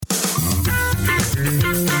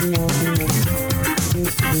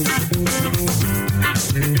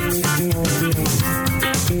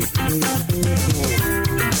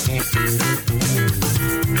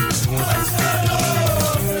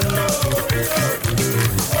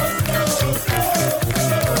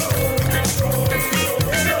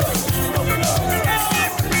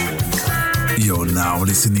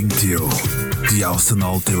the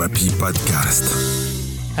Arsenal Therapy Podcast.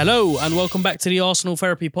 Hello and welcome back to the Arsenal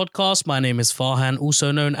Therapy Podcast. My name is Farhan, also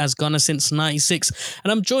known as Gunner since 96,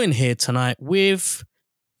 and I'm joined here tonight with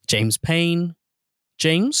James Payne.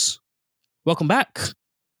 James, welcome back.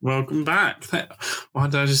 Welcome back. Why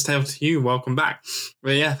did I just tell to you? Welcome back.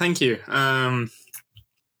 But yeah, thank you.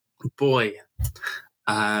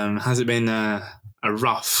 Has it been a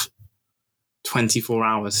rough 24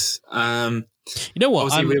 hours? You know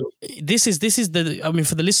what? This is the. I mean,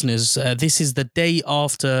 for the listeners, this is the day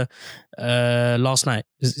after last night.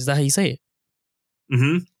 Is that how you say it?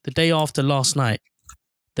 Mm-hmm. The day after last night.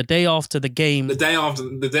 The day after the game. The day after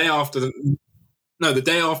the day after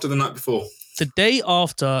the night before. The day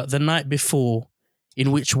after the night before,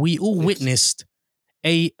 in which we all witnessed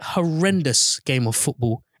a horrendous game of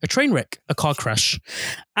football. A train wreck, a car crash.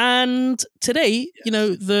 And today, you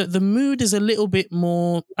know, the mood is a little bit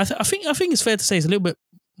more, I think it's fair to say it's a little bit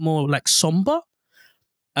more like somber.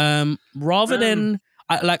 Rather than,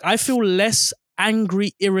 I feel less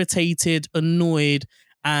angry, irritated, annoyed,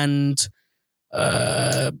 and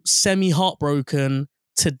semi-heartbroken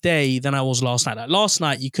today than I was last night. Like last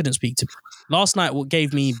night, you couldn't speak to me. Last night, what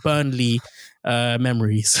gave me Burnley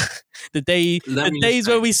memories. the days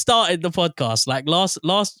where we started the podcast. Like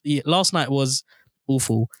last night was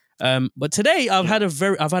awful. But today I've had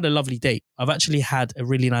a lovely day. I've actually had a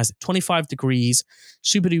really nice 25 degrees,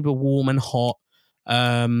 super duper warm and hot.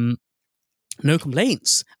 No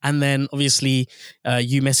complaints. And then obviously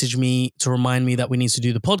you messaged me to remind me that we need to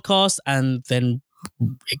do the podcast, and then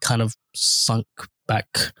it kind of sunk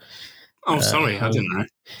back. Oh, sorry, I didn't know.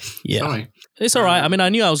 Yeah, sorry. It's all right. I mean, I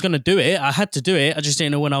knew I was going to do it. I had to do it. I just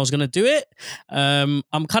didn't know when I was going to do it.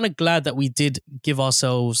 I'm kind of glad that we did give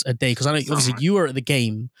ourselves a day, because I know obviously you were at the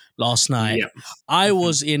game last night. Yeah. I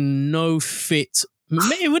was in no fit.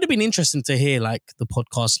 It would have been interesting to hear like the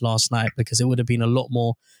podcast last night, because it would have been a lot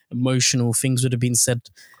more emotional. Things would have been said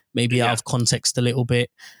maybe out of context a little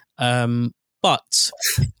bit. But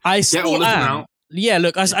I still am. Yeah,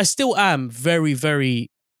 look, I still am very,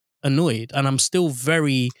 very annoyed, and I'm still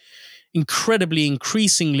very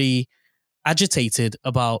increasingly agitated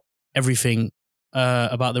about everything,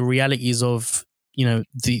 about the realities of, you know,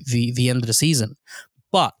 the end of the season.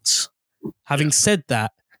 But having said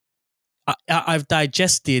that, I've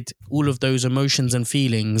digested all of those emotions and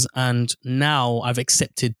feelings, and now I've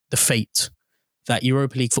accepted the fate that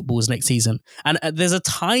Europa League football is next season. And there's a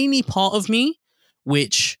tiny part of me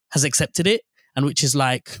which has accepted it, and which is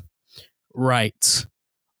like, right,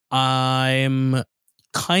 I'm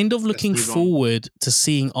kind of looking forward to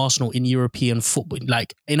seeing Arsenal in European football,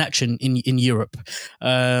 like in action in Europe.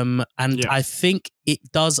 I think it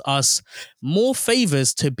does us more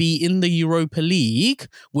favours to be in the Europa League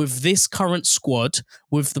with this current squad,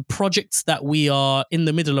 with the projects that we are in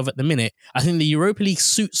the middle of at the minute. I think the Europa League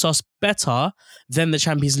suits us better than the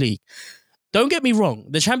Champions League. Don't get me wrong,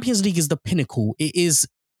 the Champions League is the pinnacle. It is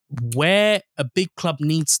where a big club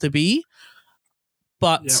needs to be.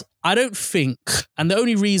 But I don't think, and the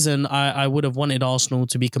only reason I would have wanted Arsenal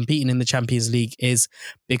to be competing in the Champions League is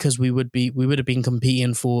because we would have been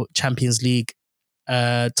competing for Champions League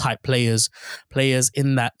type players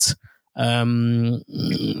in that how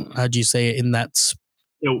do you say it, in that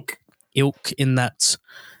ilk in that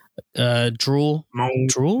mold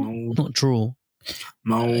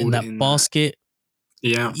in that basket.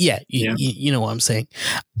 Yeah, you know what I'm saying.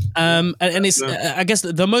 And it's I guess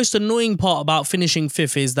the most annoying part about finishing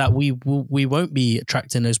fifth is that we won't be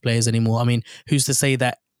attracting those players anymore. I mean, who's to say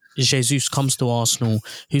that Jesus comes to Arsenal?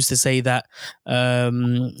 Who's to say that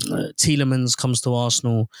Tielemans comes to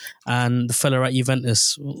Arsenal, and the fella at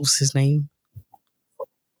Juventus, what's his name?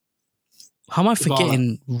 How am I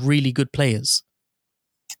forgetting really good players?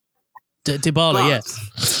 Dybala,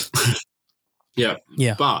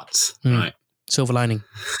 yeah. But right. Silver lining.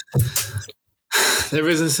 There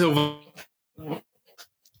is a silver. Well,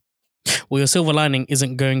 your silver lining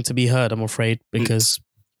isn't going to be heard, I'm afraid, because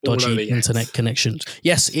dodgy internet connections.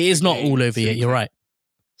 Yes, it is not all over yet. You're right.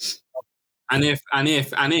 And if I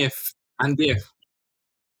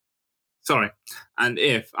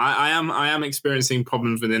am experiencing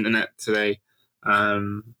problems with internet today.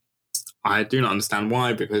 I do not understand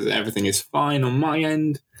why, because everything is fine on my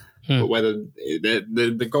end. But whether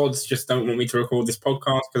the gods just don't want me to record this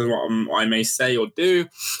podcast because of what I may say or do,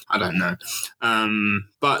 I don't know.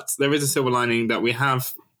 But there is a silver lining that we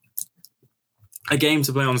have a game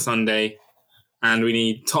to play on Sunday, and we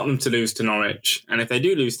need Tottenham to lose to Norwich. And if they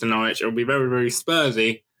do lose to Norwich, it'll be very, very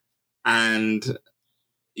Spursy. And,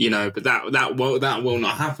 you know, but that will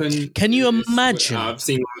not happen. Can you imagine? I've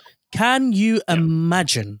seen. Can you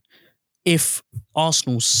imagine if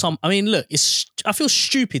Arsenal I mean, look, I feel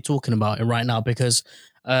stupid talking about it right now because,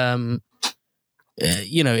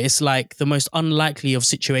 it's like the most unlikely of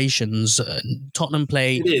situations. Tottenham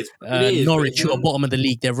play Norwich, who are bottom of the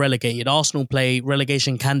league. They're relegated. Arsenal play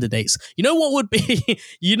relegation candidates. You know what would be?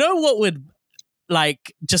 You know what would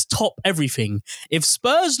like just top everything? If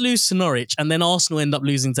Spurs lose to Norwich and then Arsenal end up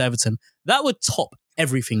losing to Everton, that would top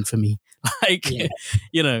everything for me. Like, and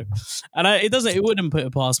it wouldn't put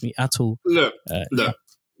it past me at all. Look.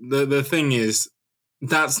 The thing is,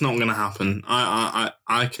 that's not going to happen. I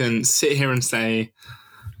can sit here and say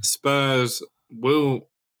Spurs will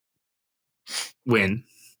win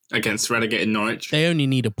against relegated Norwich. They only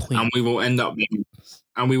need a point, and we will end up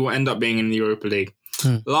being in the Europa League.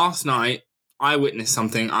 Last night, I witnessed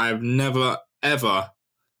something I've never ever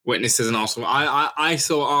witnessed as an Arsenal. I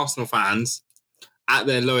saw Arsenal fans at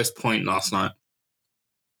their lowest point last night.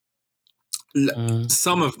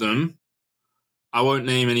 Some of them, I won't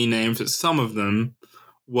name any names, but some of them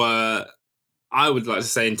were, I would like to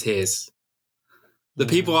say, in tears. The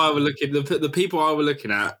people I were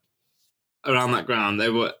looking at around that ground,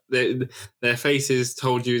 their faces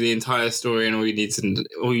told you the entire story and all you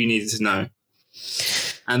needed to know.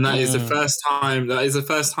 And that is the first time. That is the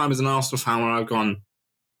first time as an Arsenal fan where I've gone,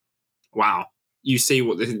 wow. You see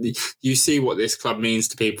what this club means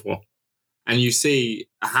to people, and you see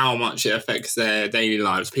how much it affects their daily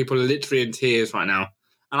lives. People are literally in tears right now,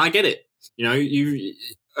 and I get it. You know,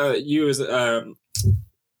 you as I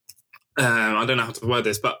don't know how to word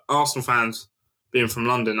this, but Arsenal fans, being from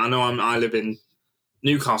London, I know I live in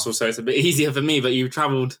Newcastle, so it's a bit easier for me. But you've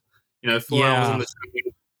travelled, 4 hours on the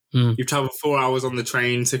train. You've travelled 4 hours on the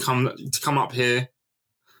train to come up here.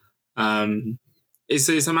 It's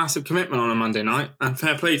a massive commitment on a Monday night, and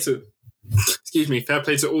fair play to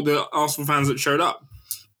all the Arsenal fans that showed up.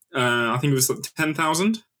 I think it was like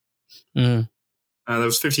 10,000. There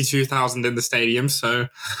was 52,000 in the stadium, so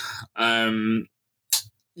it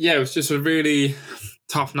was just a really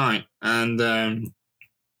tough night, and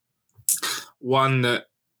one that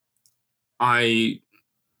I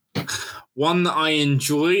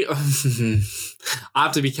enjoy. I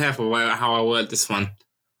have to be careful how I word this one.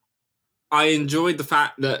 I enjoyed the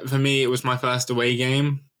fact that for me it was my first away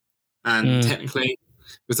game, and technically it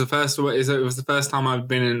was the first time I've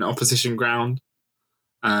been in opposition ground.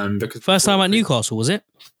 Because first time at Newcastle, was it?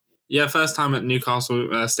 Yeah, first time at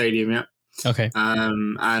Newcastle Stadium. Yeah. Okay.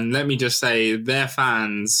 And let me just say, their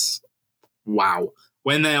fans, wow!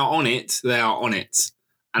 When they are on it, they are on it.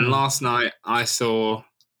 And last night I saw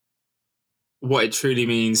what it truly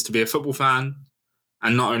means to be a football fan.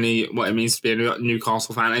 And not only what it means to be a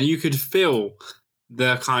Newcastle fan, and you could feel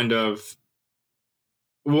the kind of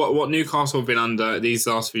what Newcastle have been under these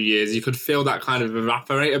last few years. You could feel that kind of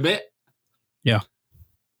evaporate a bit. Yeah,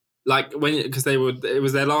 like because it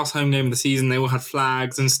was their last home game of the season. They all had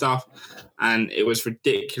flags and stuff, and it was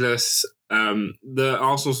ridiculous. The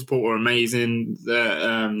Arsenal support were amazing.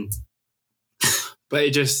 But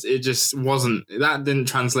it just wasn't. That didn't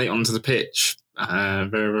translate onto the pitch very,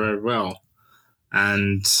 very well.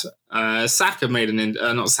 And Xhaka made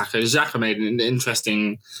an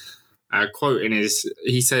interesting quote in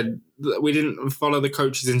he said, we didn't follow the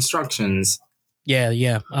coach's instructions.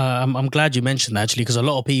 Yeah. I'm glad you mentioned that, actually, because a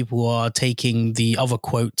lot of people are taking the other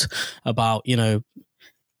quote about,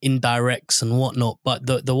 indirects and whatnot. But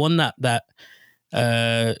the one that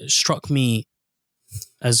struck me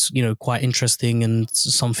as, quite interesting and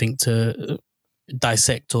something to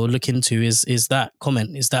dissect or look into is that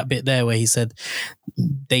comment, is that bit there where he said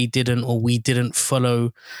we didn't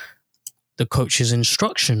follow the coach's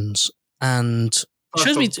instructions. And it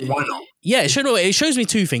shows me it shows me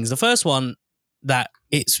two things. The first one, that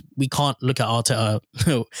we can't look at Arteta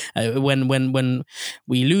when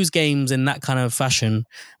we lose games in that kind of fashion.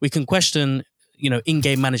 We can question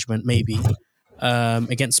in-game management maybe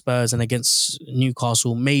against Spurs and against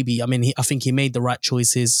Newcastle, maybe. I mean, I think he made the right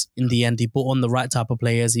choices in the end. He brought on the right type of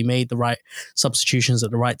players. He made the right substitutions at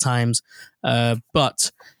the right times.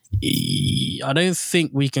 But I don't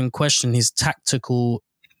think we can question his tactical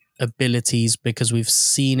abilities, because we've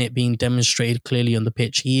seen it being demonstrated clearly on the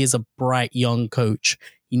pitch. He is a bright young coach.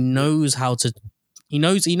 He knows he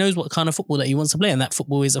knows what kind of football that he wants to play, and that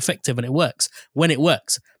football is effective and it works when it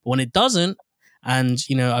works. But when it doesn't, and,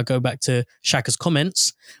 I go back to Xhaka's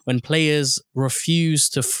comments, when players refuse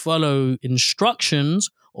to follow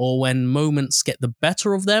instructions or when moments get the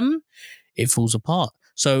better of them, it falls apart.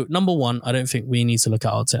 So, number one, I don't think we need to look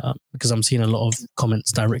at Arteta, because I'm seeing a lot of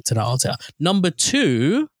comments directed at Arteta. Number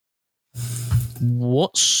two,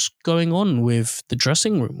 what's going on with the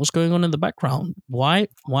dressing room? What's going on in the background? Why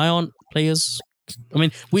aren't players I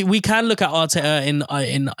mean, we can look at Arteta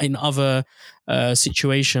in other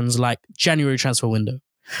situations like January transfer window.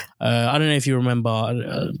 I don't know if you remember.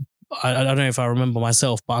 I don't know if I remember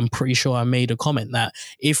myself, but I'm pretty sure I made a comment that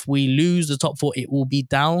if we lose the top 4, it will be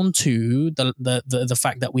down to the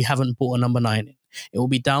fact that we haven't bought a number 9 in. It will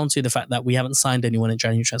be down to the fact that we haven't signed anyone in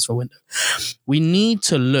January transfer window. We need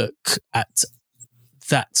to look at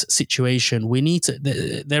that situation. We need to.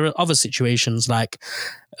 There are other situations like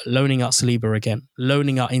loaning out Saliba again,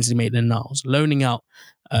 loaning out Ainsley Maitland-Niles, loaning out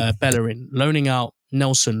Bellerin, loaning out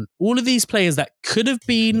Nelson. All of these players that could have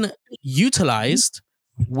been utilised,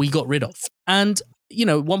 we got rid of. And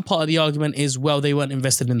one part of the argument is, well, they weren't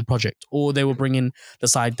invested in the project, or they were bringing the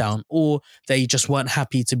side down, or they just weren't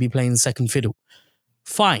happy to be playing second fiddle.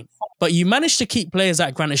 Fine. But you managed to keep players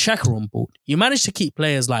like Granit Xhaka on board. You managed to keep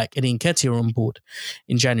players like Eddie Nketiah on board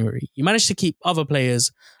in January. You managed to keep other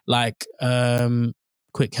players like,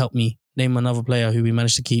 quick, help me. Name another player who we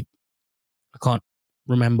managed to keep. I can't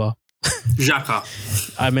remember. Xhaka.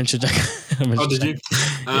 I mentioned Xhaka. Oh, did you?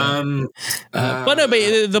 But no,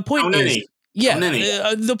 but the point is... Yeah,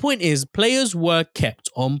 Elneny. The point is players were kept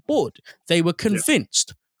on board. They were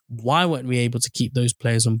convinced. Why weren't we able to keep those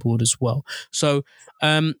players on board as well? So,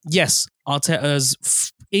 yes, Arteta's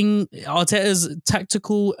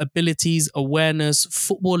tactical abilities, awareness,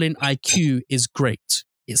 footballing IQ is great.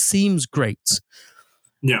 It seems great.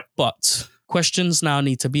 Yeah. But questions now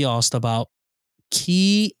need to be asked about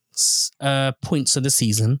key points of the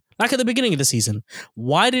season. Like at the beginning of the season,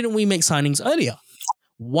 why didn't we make signings earlier?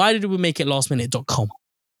 Why did we make it lastminute.com?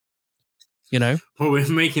 Well, we're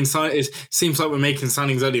making it seems like we're making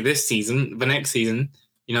signings early this season. The next season,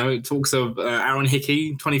 it talks of Aaron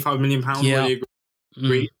Hickey, £25 million. Yeah.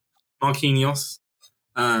 Marquinhos,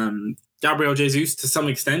 Gabriel Jesus to some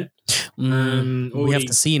extent. We have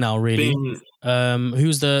to see now, really.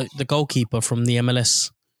 Who's the goalkeeper from the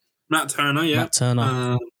MLS? Matt Turner, yeah. Matt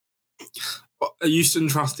Turner. A Houston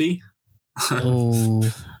trustee.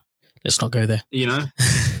 Oh, let's not go there.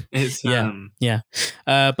 It's yeah.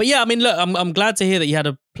 But yeah, I mean, look, I'm glad to hear that you had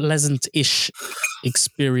a pleasant-ish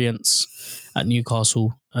experience at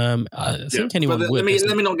Newcastle. I think anyone would. Let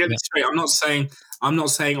me not get this straight. I'm not saying.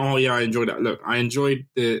 Oh yeah, I enjoyed that. Look, I enjoyed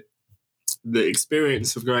the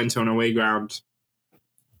experience of going to an away ground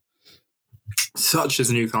such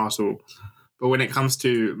as Newcastle. But when it comes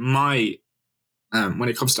to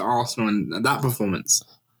Arsenal and that performance,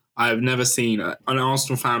 I've never seen an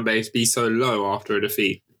Arsenal fan base be so low after a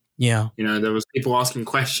defeat. Yeah. There was people asking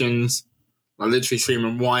questions, like literally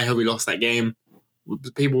screaming, why have we lost that game?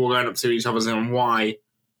 People were going up to each other saying, why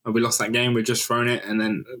have we lost that game? We've just thrown it. And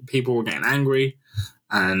then people were getting angry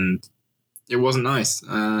and it wasn't nice.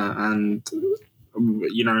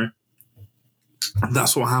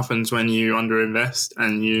 That's what happens when you underinvest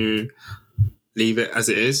and you leave it as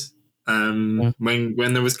it is. When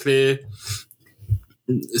there was clear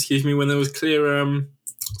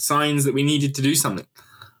signs that we needed to do something.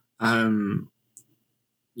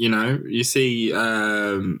 You see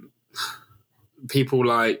people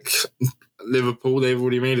like Liverpool, they've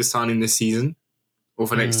already made a signing this season or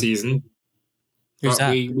for next season. Who's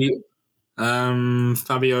that?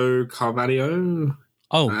 Fabio Carvalho.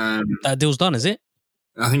 Oh, that deal's done, is it?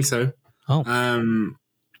 I think so. Oh.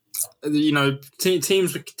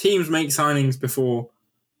 Teams make signings before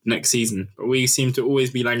next season, but we seem to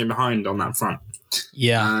always be lagging behind on that front.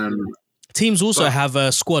 Yeah. Teams also have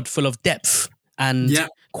a squad full of depth and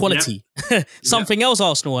quality. Something else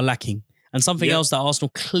Arsenal are lacking, and something else that Arsenal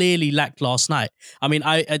clearly lacked last night. I mean,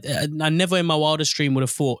 I never in my wildest dream would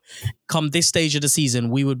have thought, come this stage of the season,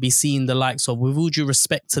 we would be seeing the likes of, with all due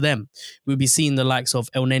respect to them, we'd be seeing the likes of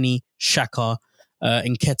Elneny, Xhaka,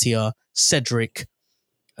 Nketiah, Cedric,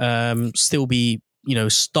 still be,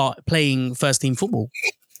 start playing first team football.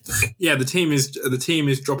 Yeah, the team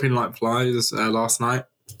is dropping like flies last night.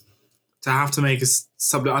 To have to make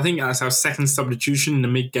I think that's our second substitution in the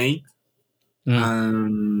mid game.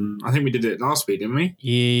 I think we did it last week, didn't we?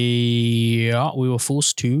 Yeah, we were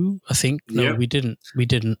forced to. I think no, we didn't.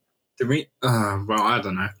 Did we? Well, I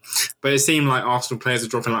don't know, but it seemed like Arsenal players are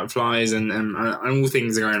dropping like flies, and all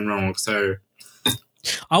things are going wrong. So,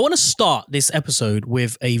 I want to start this episode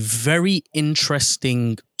with a very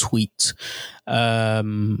interesting tweet.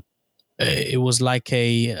 It was like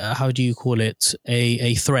a how do you call it?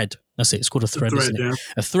 A thread. That's it. It's called a thread, isn't it?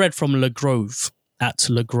 A thread from Legrove at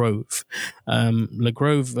Legrove.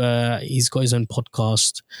 Legrove, he's got his own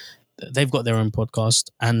podcast. They've got their own podcast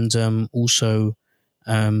and also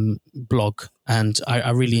blog. And I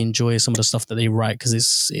really enjoy some of the stuff that they write because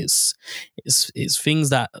it's things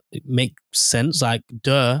that make sense. Like,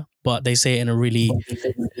 but they say it in a really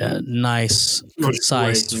nice,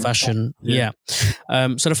 concise fashion. Yeah.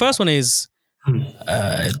 So the first one is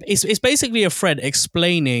it's basically a thread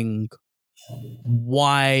explaining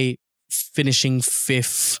why finishing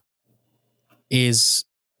fifth is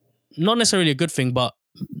not necessarily a good thing, but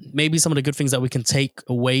maybe some of the good things that we can take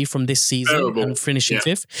away from this season and finishing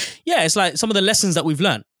fifth. Yeah, it's like some of the lessons that we've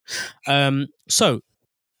learned. So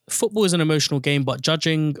football is an emotional game, but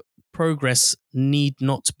judging progress need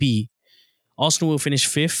not be. Arsenal will finish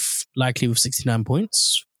fifth, likely with 69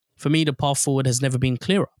 points. For me, the path forward has never been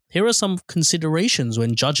clearer. Here are some considerations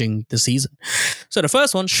when judging the season. So the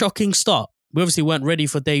first one, shocking start. We obviously weren't ready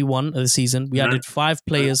for day one of the season. We added 5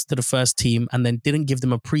 players to the first team and then didn't give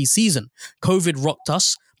them a pre-season. COVID rocked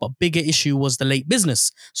us, but bigger issue was the late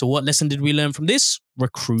business. So what lesson did we learn from this?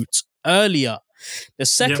 Recruit earlier. The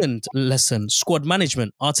second lesson, squad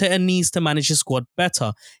management. Arteta needs to manage his squad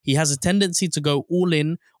better. He has a tendency to go all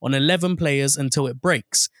in on 11 players until it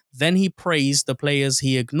breaks. Then he prays the players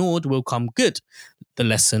he ignored will come good. The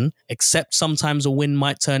lesson, except sometimes a win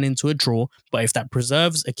might turn into a draw, but if that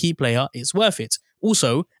preserves a key player, it's worth it.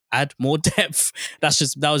 Also, add more depth. That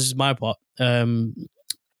was just my part.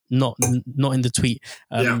 Not in the tweet.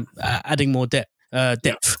 Adding more depth.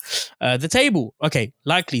 The table, okay,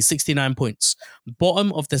 likely 69 points.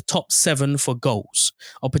 Bottom of the top 7 for goals.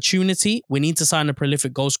 Opportunity, we need to sign a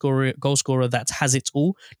prolific goal scorer that has it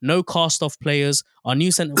all. No cast-off players. Our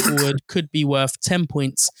new centre forward could be worth 10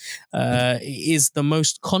 points. Is the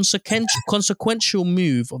most consequential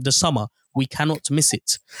move of the summer. We cannot miss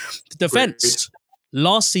it. The defence,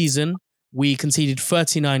 last season, we conceded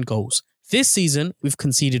 39 goals. This season, we've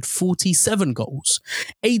conceded 47 goals,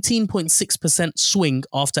 18.6% swing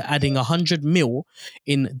after adding 100 mil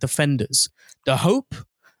in defenders. The hope,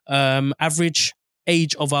 average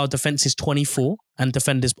age of our defense is 24 and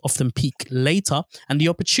defenders often peak later. And the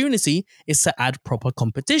opportunity is to add proper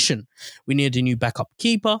competition. We need a new backup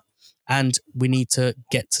keeper and we need to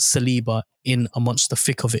get Saliba in amongst the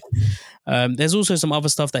thick of it. There's also some other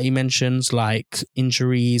stuff that he mentions like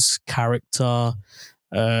injuries, character,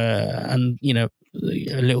 and a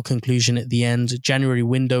little conclusion at the end. January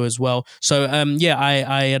window as well. So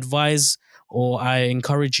I advise or I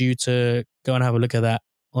encourage you to go and have a look at that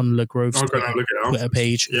on Le Grove's Twitter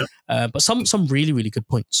page. But some really, really good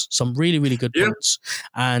points. Some really, really good points.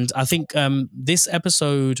 And I think this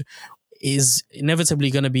episode is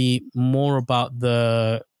inevitably going to be more about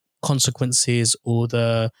the consequences or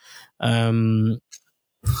the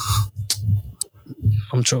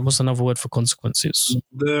I'm sure. What's another word for consequences?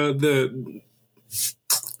 The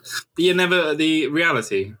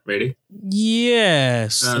reality, really.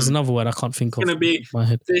 Yes, there's another word I can't think of. Going to be in my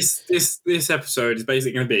head. This episode is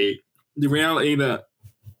basically going to be the reality that,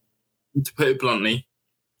 to put it bluntly,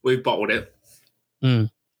 we've bottled it. To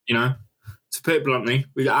put it bluntly,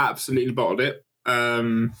 we absolutely bottled it.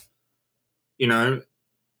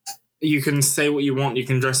 You can say what you want, you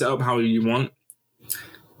can dress it up how you want.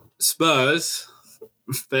 Spurs,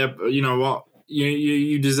 you know what?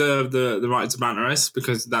 You deserve the right to banter us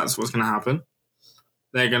because that's what's going to happen.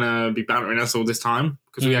 They're going to be bantering us all this time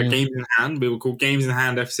because we had games in hand. We were called Games in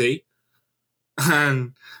Hand FC.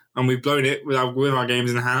 And we've blown it with our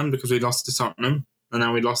games in hand because we lost to Tottenham and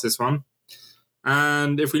now we lost this one.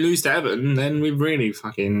 And if we lose to Everton, then we've really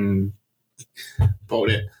fucking bottled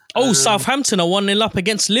it. Southampton are 1-0 up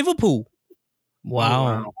against Liverpool.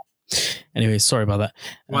 Wow. Anyway, sorry about that.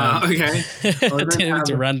 Wow, okay. I was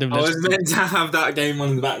meant to have that game on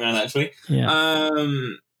in the background, actually. Yeah.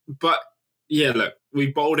 But, yeah, look,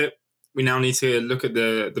 we've bottled it. We now need to look at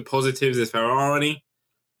the positives, if there are any,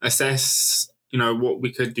 assess, what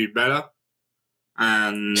we could do better,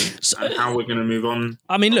 and how we're going to move on.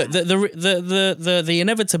 I mean, look, the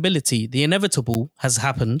inevitability, the inevitable has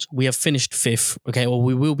happened. We have finished 5th. Okay, well,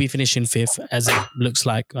 we will be finishing 5th as it looks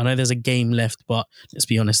like. I know there's a game left, but let's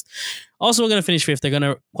be honest. Arsenal are going to finish 5th. They're going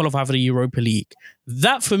to qualify for the Europa League.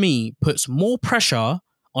 That for me puts more pressure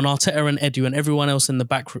on Arteta and Edu and everyone else in the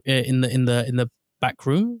back in the back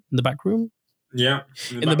room. Yeah,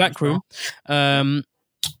 in the back room.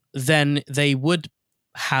 Than they would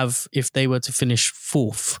have if they were to finish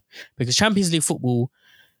 4th, because Champions League football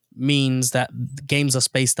means that games are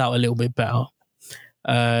spaced out a little bit better.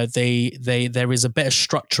 There is a better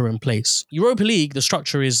structure in place. Europa League, the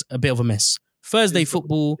structure is a bit of a mess. Thursday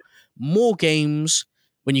football, more games.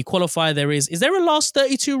 When you qualify, is there a last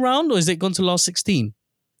 32 round or is it gone to last 16?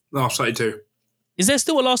 Last 32. Is there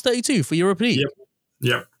still a last 32 for Europa League?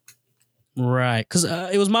 Yep. Right, because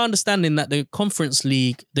it was my understanding that the Conference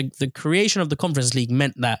League, the creation of the Conference League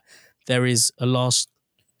meant that there is a last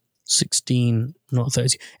 16, not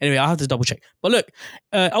 30. Anyway, I have to double check. But look,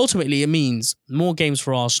 ultimately it means more games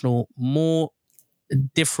for Arsenal, more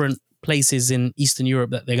different places in Eastern Europe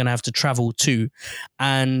that they're going to have to travel to.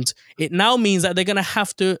 And it now means that they're going to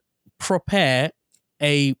have to prepare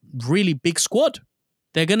a really big squad.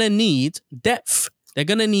 They're going to need depth. They're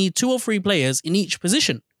going to need 2 or 3 players in each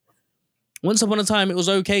position. Once upon a time, it was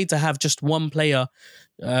okay to have just one player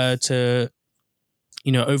to,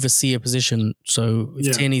 oversee a position. So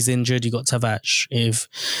if Tierney's injured, you got Tavac. If,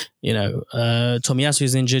 Tomiyasu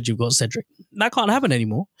is injured, you've got Cedric. That can't happen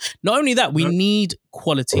anymore. Not only that, we need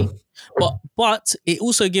quality, but it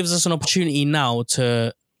also gives us an opportunity now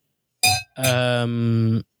to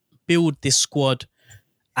build this squad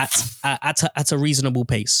at a reasonable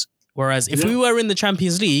pace. Whereas if we were in the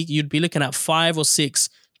Champions League, you'd be looking at 5 or 6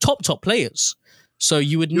 top players. So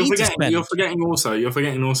you would need to spend. You're forgetting also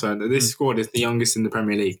that this squad is the youngest in the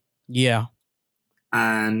Premier League. Yeah.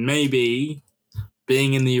 And maybe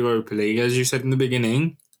being in the Europa League, as you said in the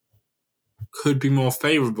beginning, could be more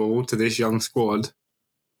favourable to this young squad.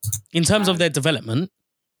 In terms of their development.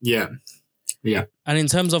 Yeah. Yeah. And in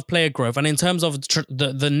terms of player growth, and in terms of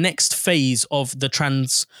the next phase of the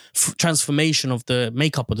transformation of the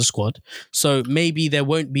makeup of the squad. So maybe there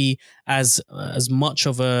won't be as much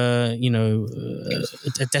of a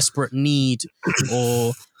desperate need,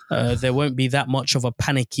 or there won't be that much of a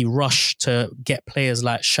panicky rush to get players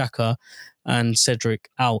like Xhaka and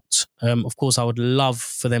Cedric out. Of course, I would love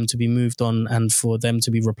for them to be moved on and for them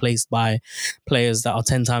to be replaced by players that are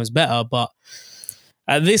 10 times better, but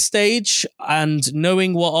at this stage, and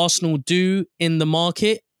knowing what Arsenal do in the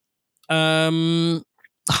market,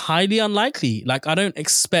 highly unlikely. Like, I don't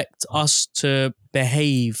expect us to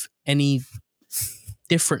behave any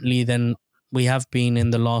differently than we have been in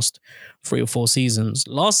the last 3 or 4 seasons.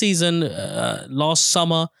 Last season, last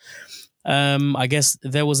summer, I guess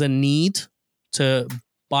there was a need to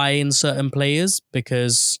buy in certain players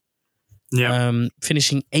because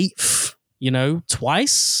finishing 8th,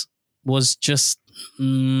 twice was just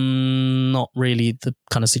not really the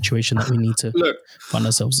kind of situation that we need to find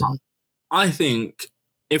ourselves in. I think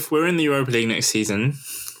if we're in the Europa League next season,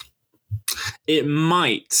 it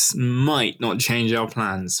might not change our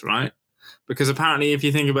plans, right? Because apparently, if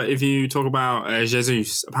you talk about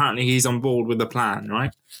Jesus, apparently he's on board with the plan,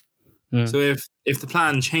 right? Mm. So if the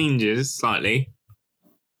plan changes slightly,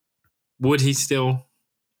 would he still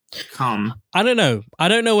come? I don't know. I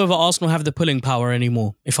don't know whether Arsenal have the pulling power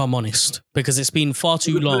anymore, if I'm honest, because it's been far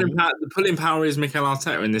too long. The pulling power is Mikel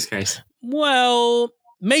Arteta in this case. Well,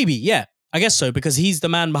 maybe, yeah. I guess so, because he's the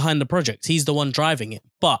man behind the project. He's the one driving it.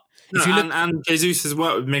 But if you look, and Jesus has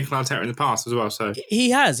worked with Mikel Arteta in the past as well. So he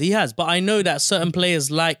has. But I know that certain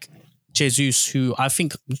players like Jesus, who I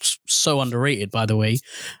think so underrated, by the way,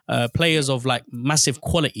 players of like massive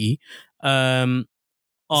quality, versatile,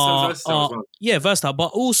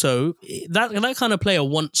 but also that kind of player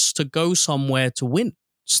wants to go somewhere to win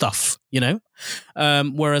stuff,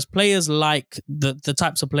 whereas players like the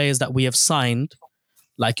types of players that we have signed,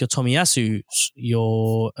 like your Tomiyasu's,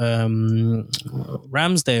 your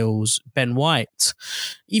Ramsdale's, Ben White,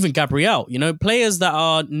 even Gabriel, players that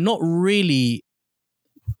are not really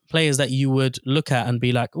players that you would look at and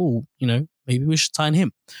be like, oh, maybe we should sign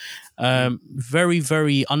him. Very,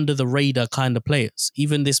 very under the radar kind of players.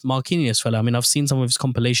 Even this Marquinhos fella, I mean, I've seen some of his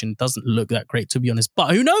compilation. It doesn't look that great, to be honest.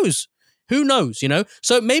 But who knows?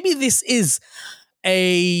 So maybe this is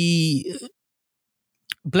a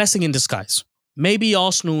blessing in disguise. Maybe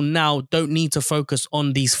Arsenal now don't need to focus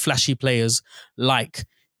on these flashy players like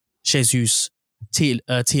Jesus,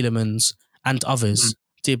 Tielemans, and others.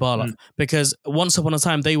 Dybala, because once upon a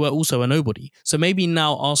time they were also a nobody. So maybe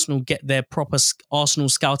now Arsenal get their proper Arsenal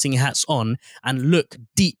scouting hats on and look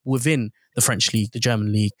deep within the French league, the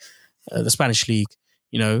German league, the Spanish league.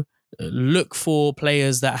 Look for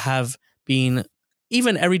players that have been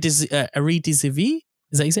even Eredivisie.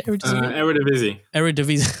 Is that you say Eredivisie?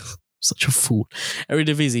 Eredivisie. Such a fool.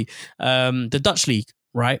 Eredivisie, the Dutch league.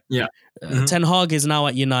 Right? Yeah. Ten Hag is now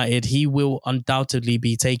at United. He will undoubtedly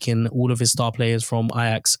be taking all of his star players from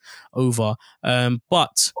Ajax over.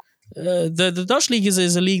 But the Dutch league is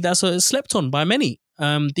a league that's slept on by many.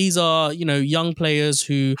 These are, young players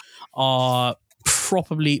who are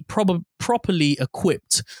properly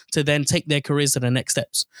equipped to then take their careers to the next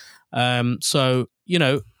steps. So,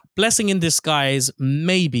 blessing in disguise,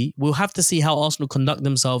 maybe. We'll have to see how Arsenal conduct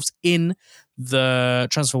themselves in the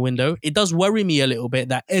transfer window. It does worry me a little bit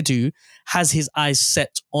that Edu has his eyes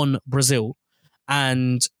set on Brazil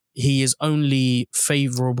and he is only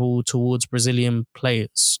favourable towards Brazilian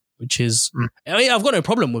players, which is, I've got no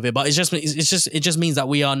problem with it, but it just means that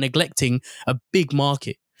we are neglecting a big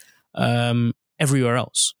market. everywhere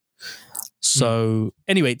else. So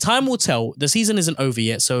anyway, time will tell. The season isn't over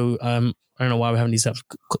yet, so I don't know why we're having these types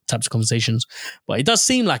of conversations, but it does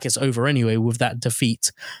seem like it's over anyway with that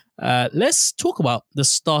defeat. Let's talk about the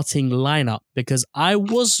starting lineup, because I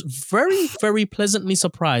was very, very pleasantly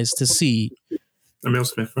surprised to see Emil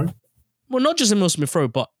Smith-Rowe. Well, not just Emil Smith-Rowe,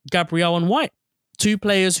 but Gabriel and White. Two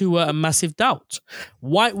players who were a massive doubt.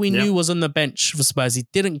 White, we knew was on the bench for Spurs. He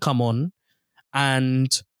didn't come on, and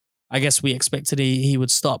I guess we expected he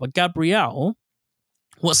would start. But Gabriel,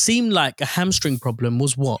 what seemed like a hamstring problem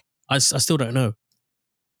was what? I still don't know.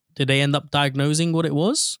 Did they end up diagnosing what it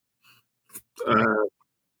was?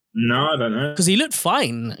 No, I don't know. Because he looked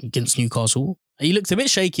fine against Newcastle. He looked a bit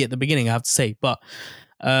shaky at the beginning, I have to say. But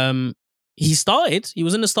he started. He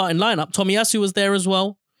was in the starting lineup. Tomiyasu was there as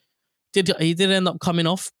well. He did end up coming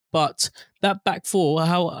off. But that back four,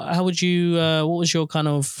 how would you? What was your kind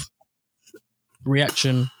of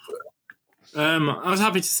reaction? I was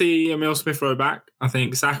happy to see Emil Smith-Rowe back. I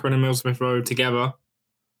think Saka and Emil Smith-Rowe together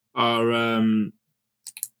are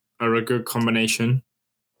a good combination.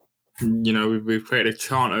 You know, we've created a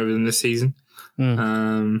chant over them this season.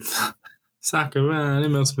 Saka and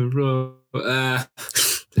Emil Smith-Rowe.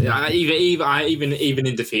 Even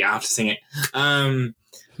in defeat, I have to sing it.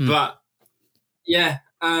 But yeah,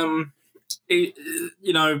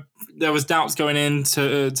 you know, there was doubts going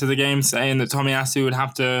into the game saying that Tomiyasu would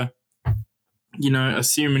have to, you know,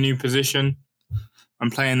 assume a new position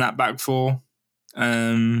and play in that back four.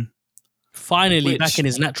 Finally back in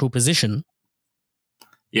his natural position.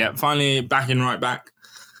 Yeah, finally back in right back.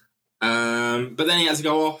 But then he had to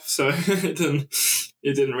go off, so it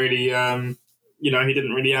didn't really, you know, he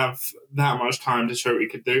didn't really have that much time to show what he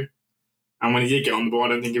could do. And when he did get on the ball, I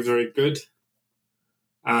don't think he was very good.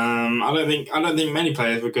 I don't think many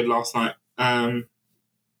players were good last night.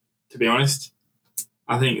 To be honest,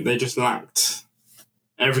 I think they just lacked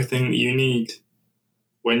everything that you need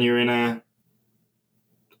when you're in a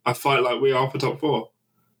fight like we are for top four.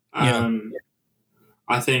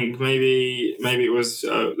 I think maybe it was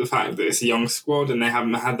the fact that it's a young squad and they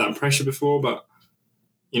haven't had that pressure before. But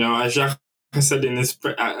you know, as Jacques said in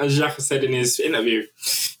his interview,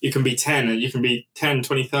 you can be 10 and you can be 10,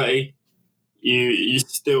 20, 30. You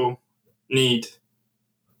still need,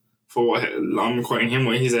 for what I'm quoting him,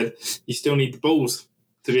 what he said, you still need the balls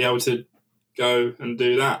to be able to go and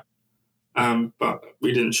do that. But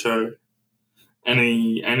we didn't show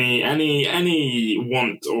any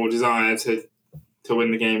want or desire to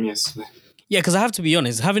win the game yesterday. Yeah, because I have to be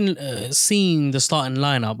honest, having seen the starting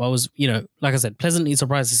lineup, I was, you know, like I said, pleasantly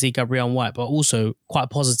surprised to see Gabriel and White, but also quite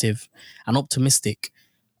positive and optimistic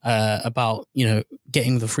about, you know,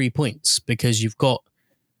 getting the 3 points, because you've got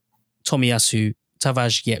Tomiyasu,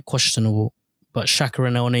 Tavares yet questionable, but Xhaka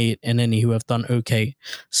and Elneny who have done okay.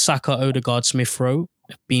 Saka, Odegaard, Smith-Rowe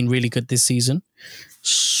have been really good this season.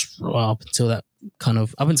 Up until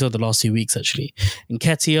the last 2 weeks, actually.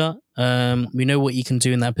 Nketiah, we know what he can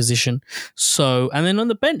do in that position. So, and then on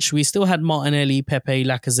the bench, we still had Martinelli, Pepe,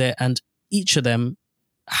 Lacazette, and each of them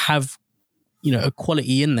have, you know, a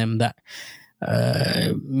quality in them that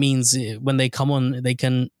means when they come on, they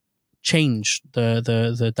can change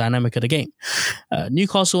the dynamic of the game.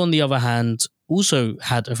 Newcastle, on the other hand, also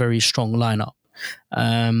had a very strong lineup.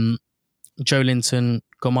 Joelinton,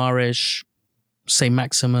 Gomares, St.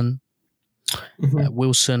 Maximin,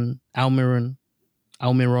 Wilson, Almiron,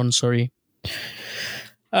 sorry.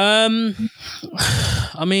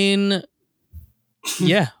 I mean,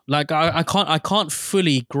 yeah, like I can't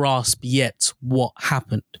fully grasp yet what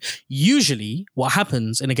happened. Usually what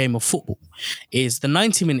happens in a game of football is the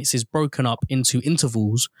 90 minutes is broken up into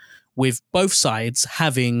intervals with both sides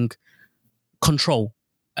having control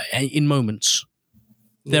in moments.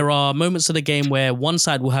 There are moments of the game where one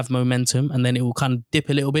side will have momentum and then it will kind of dip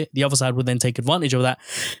a little bit. The other side will then take advantage of that.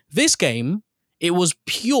 This game, it was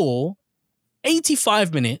pure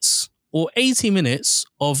 85 minutes or 80 minutes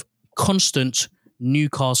of constant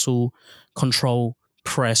Newcastle control,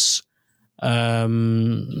 press,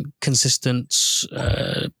 consistent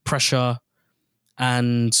pressure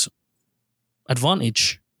and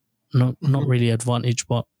advantage. Not really advantage,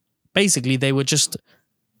 but basically they were just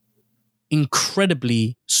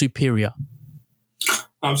incredibly superior.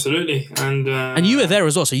 Absolutely. And you were there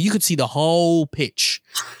as well, so you could see the whole pitch.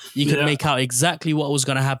 You could make out exactly what was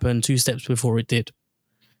going to happen 2 steps before it did.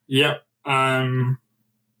 Yeah. I've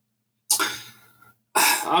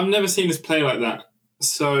never seen us play like that.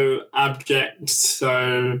 So abject,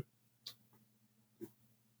 so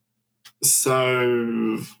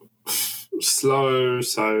slow.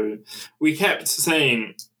 So we kept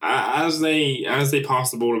saying, as they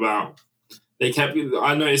passed the ball about,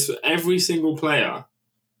 I noticed every single player,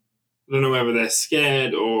 I don't know whether they're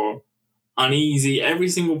scared or uneasy, every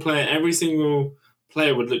single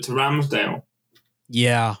player would look to Ramsdale.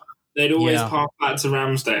 Yeah. They'd always pass back to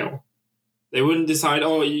Ramsdale. They wouldn't decide,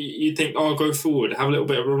 you think, go forward, have a little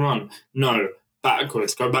bit of a run. No,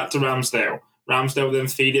 backwards, go back to Ramsdale. Ramsdale then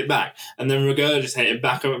feed it back and then regurgitate it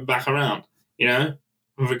back around, you know?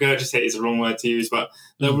 Regurgitate is the wrong word to use, but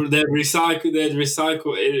they'd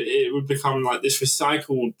recycle, it would become like this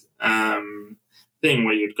recycled thing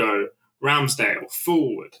where you'd go Ramsdale,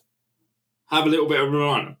 forward, have a little bit of a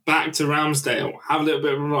run, back to Ramsdale, have a little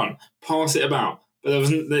bit of a run, pass it about. But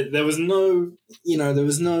there was no,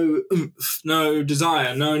 no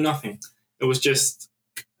desire, no nothing. It was just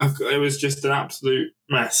an absolute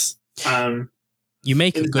mess. You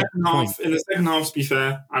make a good point. In the second half, to be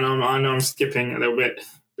fair, I know I'm skipping a little bit,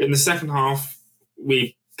 but in the second half,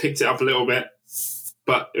 we picked it up a little bit,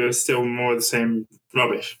 but it was still more of the same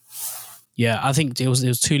rubbish. Yeah, I think it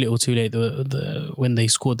was too little, too late. When they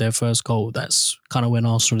scored their first goal, that's kind of when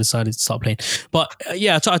Arsenal decided to start playing. But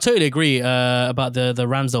I totally agree about the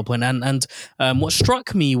Ramsdale point. And what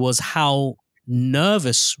struck me was how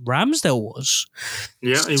nervous Ramsdale was.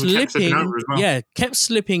 Yeah, he kept slipping over as well. Yeah, kept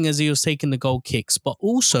slipping as he was taking the goal kicks, but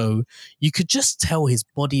also you could just tell his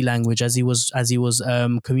body language as he was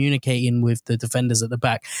communicating with the defenders at the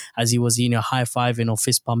back, as he was high-fiving or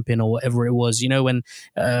fist pumping or whatever it was. When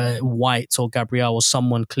White or Gabriel or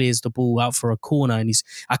someone clears the ball out for a corner, and you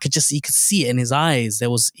could see it in his eyes.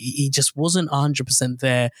 He just wasn't 100%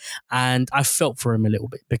 there, and I felt for him a little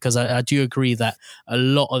bit because I do agree that a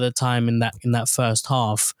lot of the time in that first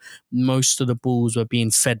half, most of the balls were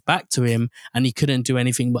being fed back to him and he couldn't do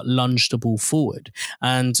anything but lunge the ball forward.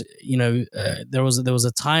 And, there was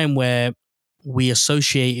a time where we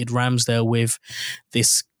associated Ramsdale with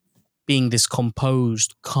this being this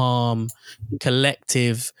composed, calm,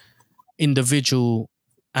 collective individual.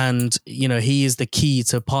 And, he is the key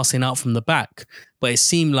to passing out from the back. But it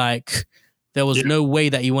seemed like there was no way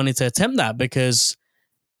that he wanted to attempt that because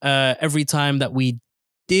every time that we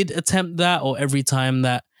did attempt that, or every time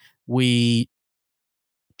that we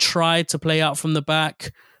tried to play out from the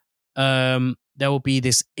back, there will be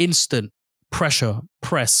this instant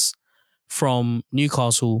press from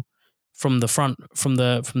Newcastle from the front, from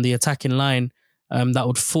the attacking line, that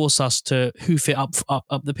would force us to hoof it up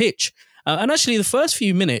the pitch. And actually, the first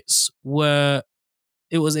few minutes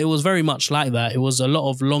it was very much like that. It was a lot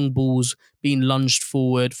of long balls being lunged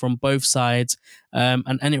forward from both sides,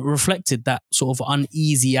 and it reflected that sort of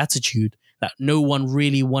uneasy attitude that no one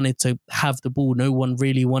really wanted to have the ball. No one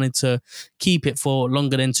really wanted to keep it for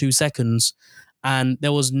longer than 2 seconds. And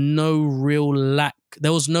there was no real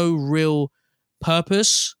there was no real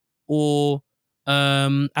purpose or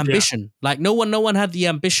ambition. Like no one had the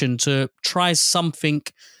ambition to try something.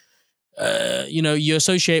 You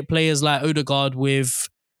associate players like Odegaard with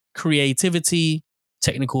creativity,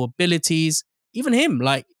 technical abilities. Even him,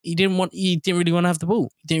 like he didn't really want to have the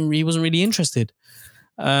ball. He wasn't really interested.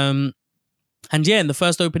 And in the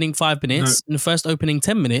first opening 5 minutes, in the first opening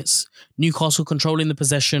 10 minutes, Newcastle controlling the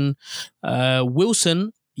possession.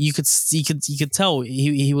 Wilson, you could tell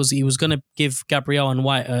he was going to give Gabriel and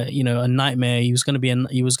White a nightmare. He was going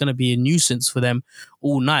to be a nuisance for them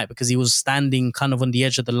all night because he was standing kind of on the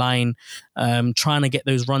edge of the line, trying to get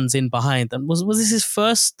those runs in behind. And was this his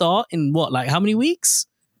first start in how many weeks?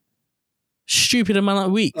 Stupid amount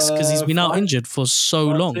of weeks because he's been out injured for so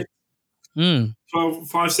long.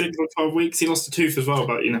 5, 6 or 12 weeks. He lost a tooth as well,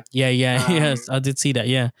 but yes, I did see that.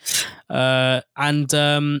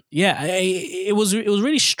 It was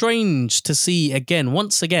really strange to see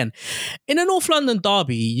once again in a North London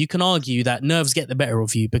derby. You can argue that nerves get the better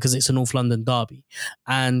of you because it's a North London derby,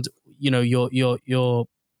 and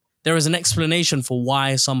there is an explanation for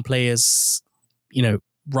why some players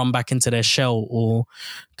run back into their shell or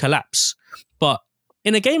collapse, but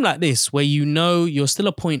in a game like this, where you're still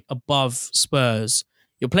a point above Spurs,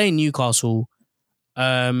 you're playing Newcastle,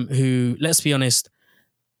 who, let's be honest,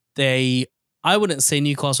 I wouldn't say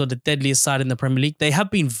Newcastle are the deadliest side in the Premier League. They have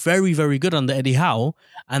been very, very good under Eddie Howe,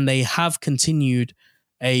 and they have continued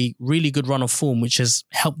a really good run of form, which has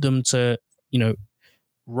helped them to,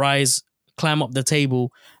 rise, climb up the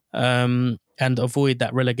table, and avoid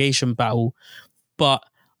that relegation battle. But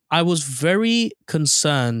I was very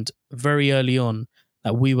concerned very early on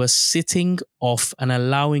that we were sitting off and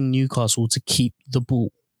allowing Newcastle to keep the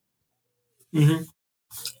ball. Mm-hmm.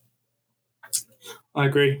 I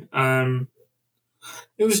agree.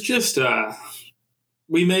 It was just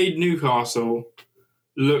we made Newcastle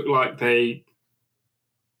look like they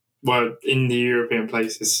were in the European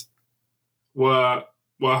places, were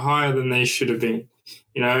were higher than they should have been.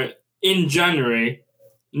 You know, in January,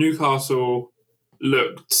 Newcastle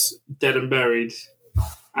looked dead and buried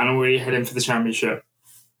and already heading for the championship.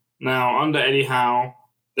 Now, under Eddie Howe,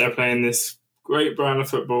 they're playing this great brand of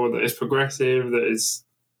football that is progressive, that is,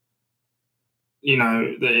 you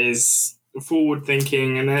know, that is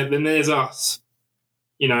forward-thinking, and then there's us,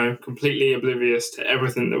 you know, completely oblivious to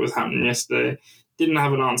everything that was happening yesterday. Didn't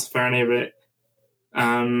have an answer for any of it.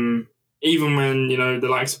 Even when, you know, the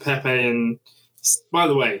likes of Pepe and, by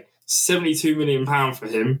the way, £72 million for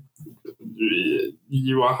him,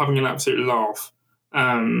 you are having an absolute laugh.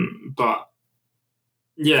 But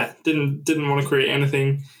yeah, didn't want to create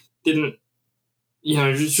anything. Didn't, you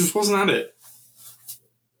know, just wasn't at it.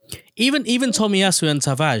 Even Tomiyasu and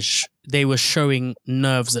Tavares, they were showing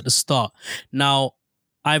nerves at the start. Now,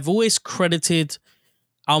 I've always credited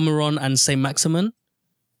Almiron and Saint-Maximin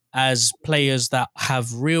as players that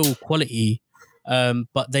have real quality,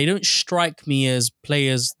 but they don't strike me as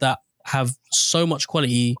players that have so much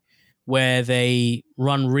quality where they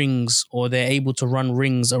run rings or they're able to run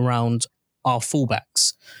rings around our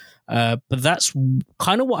fullbacks. But that's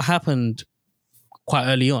kind of what happened quite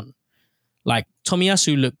early on. Like,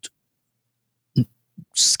 Tomiyasu looked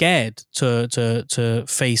scared to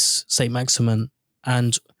face Saint-Maximin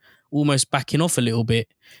and almost backing off a little bit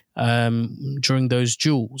during those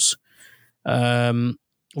duels.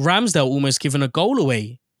 Ramsdale almost given a goal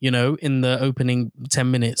away, you know, in the opening 10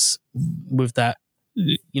 minutes with that,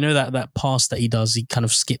 you know, that pass that he does. He kind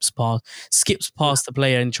of skips past the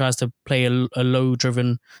player and tries to play a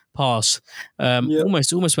low-driven pass.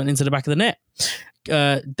 Almost went into the back of the net.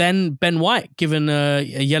 Then Ben White given a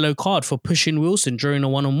yellow card for pushing Wilson during a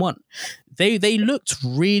one-on-one. They looked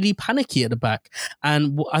really panicky at the back.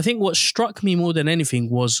 And I think what struck me more than anything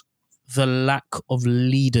was the lack of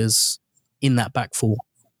leaders in that back four.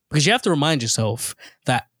 Because you have to remind yourself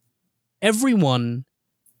that everyone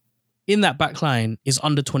in that back line is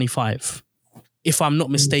under 25, if I'm not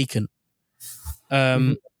mistaken.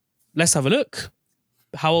 Let's have a look.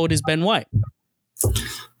 How old is Ben White?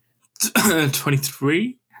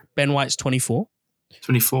 23. Ben White's 24.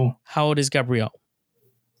 24. How old is Gabriel?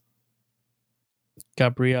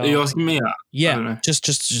 Are you asking me that? Yeah,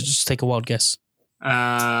 just take a wild guess. 20.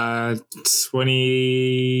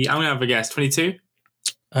 I'm gonna have a guess. 22.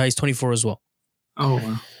 He's 24 as well. Oh,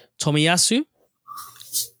 wow. Tomiyasu?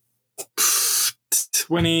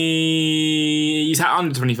 20. He's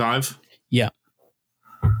under 25. Yeah.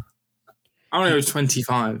 I'm gonna go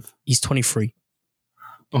 25. He's 23.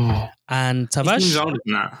 Oh. And Tavares? He's older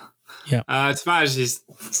than that. Yeah. Tavares is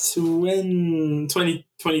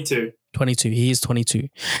 22. 22. He is 22.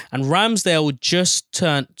 And Ramsdale just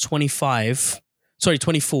turned 24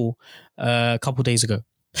 a couple days ago.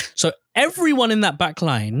 So everyone in that back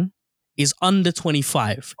line is under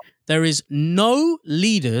 25. There is no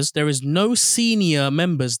leaders, there is no senior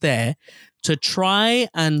members there to try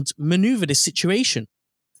and maneuver this situation.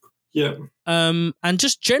 Yeah. And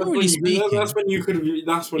just generally speaking, that's when you could have needed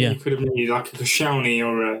like a Koscielny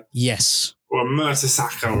or a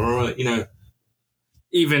Mertesacker or you know,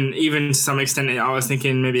 even to some extent, I was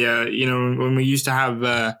thinking maybe you know, when we used to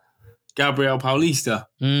have Gabriel Paulista,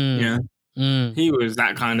 you know, he was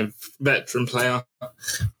that kind of veteran player,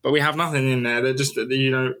 but we have nothing in there. They're just,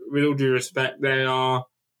 you know, with all due respect, they are,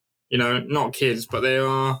 you know, not kids, but they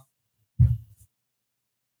are,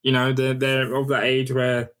 you know, they're of that age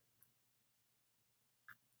where.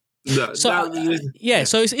 So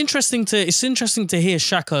it's interesting to hear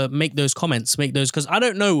Xhaka make those comments, because I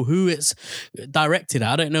don't know who it's directed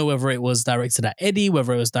at. I don't know whether it was directed at Eddie,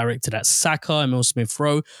 whether it was directed at Saka, Emil Smith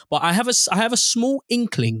Rowe, but I have a small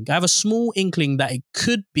inkling. That it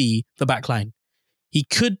could be the back line. He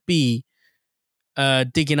could be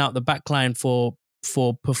digging out the back line for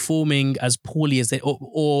performing as poorly as they,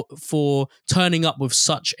 or for turning up with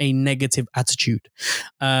such a negative attitude.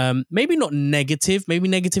 Maybe not negative, maybe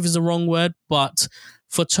negative is the wrong word, but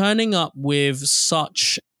for turning up with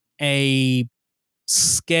such a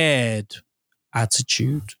scared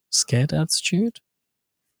attitude.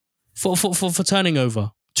 For turning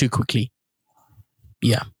over too quickly.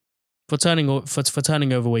 Yeah. For turning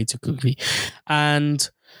over way too quickly. And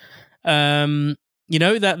you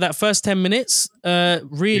know, that first 10 minutes,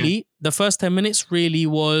 the first 10 minutes really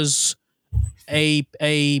was a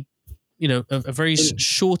very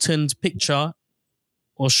shortened picture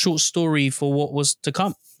or short story for what was to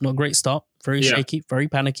come. Not a great start. Very shaky, very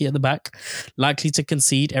panicky at the back. Likely to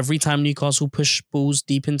concede every time Newcastle push balls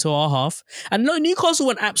deep into our half. And no, Newcastle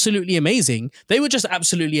weren't absolutely amazing. They were just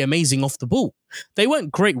absolutely amazing off the ball. They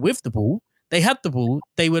weren't great with the ball. They had the ball.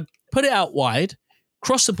 They would put it out wide.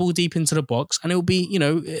 cross the ball deep into the box, and it will be,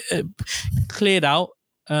 cleared out,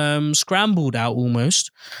 scrambled out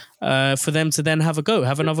almost, for them to then have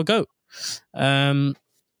another go.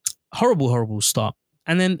 Horrible start.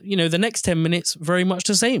 And then, the next 10 minutes, very much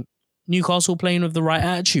the same. Newcastle playing with the right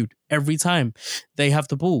attitude every time they have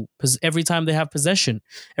the ball. Every time they have possession.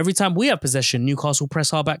 Every time we have possession, Newcastle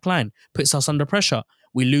press our back line, puts us under pressure.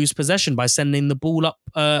 We lose possession by sending the ball up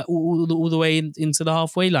all the way into the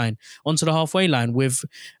halfway line, onto the halfway line with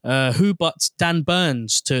who but Dan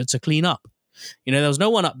Burns to clean up. There was no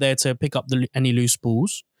one up there to pick up any loose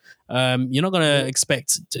balls. You're not going to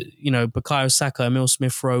expect, Bukayo Saka, Emil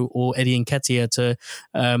Smith-Rowe or Eddie Nketiah to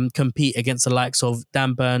compete against the likes of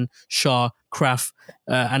Dan Burn, Shah, Kraft,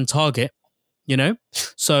 and Target,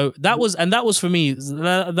 So that was for me,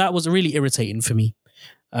 that was really irritating for me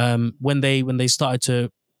when they started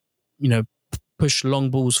to, push long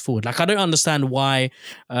balls forward. Like, I don't understand why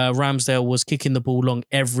Ramsdale was kicking the ball long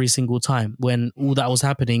every single time when all that was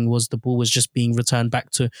happening was the ball was just being returned back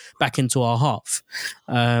into our half.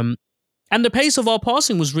 And the pace of our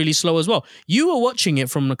passing was really slow as well. You were watching it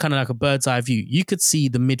from kind of like a bird's eye view. You could see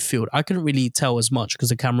the midfield. I couldn't really tell as much because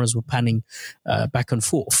the cameras were panning back and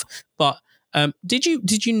forth. But did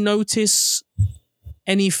you notice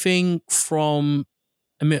anything from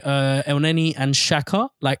Elneny and Xhaka?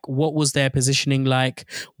 Like, what was their positioning like?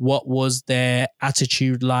 What was their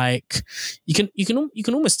attitude like? You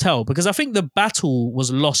can almost tell, because I think the battle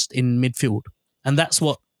was lost in midfield, and that's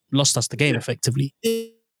what lost us the game effectively.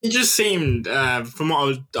 It just seemed, from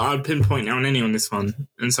what I'd pinpoint Elneny on this one,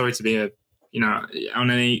 and sorry to be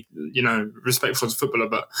Elneny, respectful to footballer,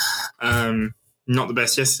 but not the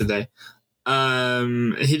best yesterday.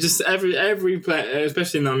 He just every player,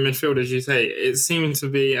 especially in that midfield, as you say, it seemed to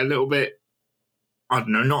be a little bit, I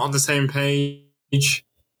don't know, not on the same page.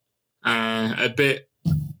 A bit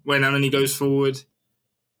when Elneny goes forward,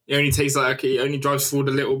 he only drives forward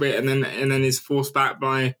a little bit, and then is forced back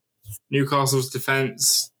by Newcastle's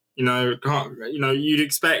defence. You'd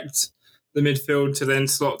expect the midfield to then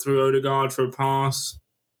slot through Odegaard for a pass,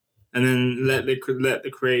 and then let the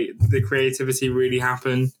creativity really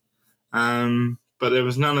happen. But there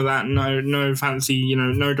was none of that. No fancy,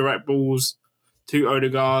 no direct balls to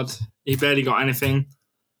Odegaard. He barely got anything.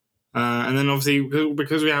 And then obviously,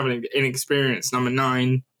 because we have an inexperienced number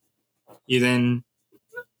 9, you then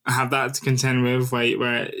have that to contend with,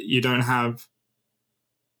 where you don't have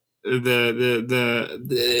the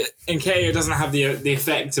Nketiah doesn't have the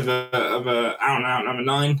effect of a out and out number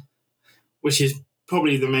 9, which is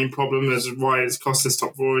probably the main problem as why it's cost us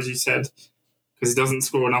top 4, as you said. Because he doesn't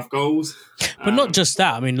score enough goals. But not just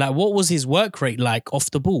that. I mean, like, what was his work rate like off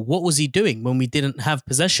the ball? What was he doing when we didn't have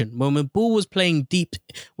possession? When the ball was playing deep,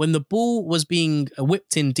 when the ball was being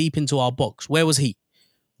whipped in deep into our box, where was he?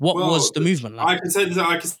 What was the movement like? I can say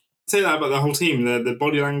that about the whole team. The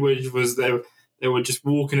body language was they were just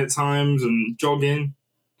walking at times and jogging,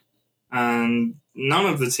 and none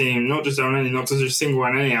of the team, not just Elneny, not to just single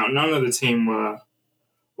Elneny out, none of the team were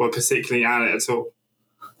particularly at it at all.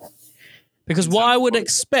 Because what I would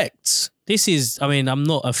expect, I'm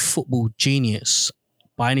not a football genius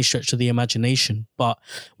by any stretch of the imagination, but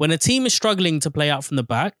when a team is struggling to play out from the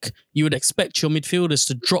back, you would expect your midfielders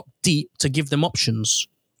to drop deep to give them options,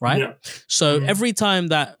 right? Yeah. So every time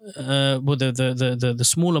that, the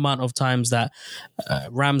small amount of times that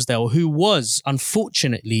Ramsdale, who was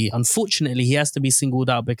unfortunately, he has to be singled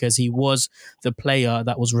out because he was the player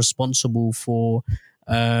that was responsible for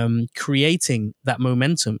creating that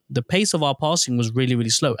momentum. The pace of our passing was really, really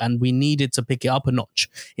slow, and we needed to pick it up a notch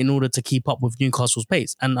in order to keep up with Newcastle's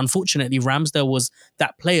pace. And unfortunately, Ramsdale was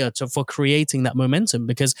that player for creating that momentum,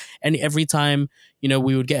 because every time,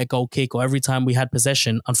 we would get a goal kick or every time we had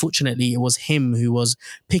possession, unfortunately, it was him who was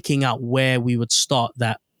picking out where we would start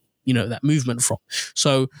that movement from.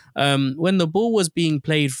 So when the ball was being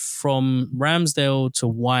played from Ramsdale to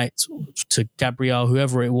White to Gabriel,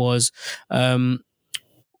 whoever it was,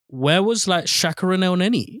 where was like Xhaka and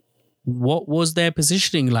Elneny? What was their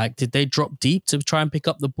positioning like? Did they drop deep to try and pick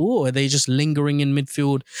up the ball, or are they just lingering in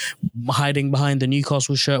midfield, hiding behind the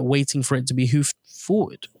Newcastle shirt, waiting for it to be hoofed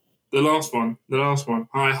forward? The last one,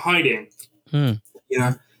 hiding.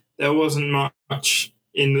 There wasn't much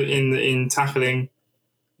in tackling.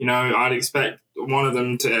 I'd expect one of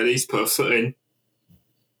them to at least put a foot in.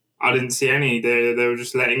 I didn't see any. They were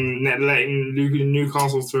just letting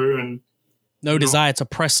Newcastle through, and no desire to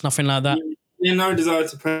press, nothing like that. Yeah, no desire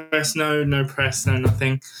to press, no press, no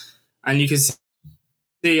nothing. And you can see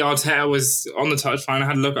Arteta was on the touchline. I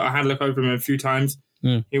had a look over him a few times.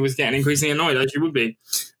 He was getting increasingly annoyed, as you would be.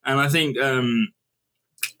 And I think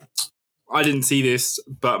I didn't see this,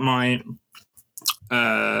 but my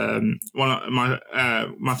one of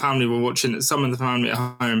my family were watching it. Some of the family at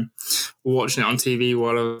home were watching it on TV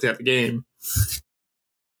while I was at the game.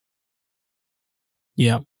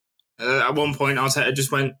 Yeah. At one point, Arteta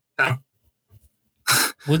just went down.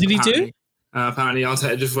 What did he do? Apparently,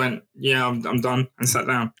 Arteta just went, "Yeah, I'm done," and sat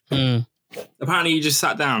down. Apparently, he just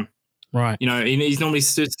sat down. Right. You know, he's normally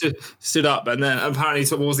stood up, and then apparently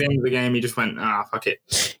towards the end of the game, he just went, fuck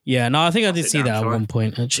it. Yeah, no, I think I did see that at one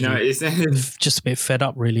point. Actually, you know, it's just a bit fed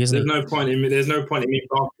up, really, isn't it? There's no point in me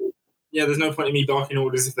barking. Yeah, there's no point in me barking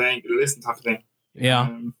orders if they ain't gonna listen, type of thing. Yeah.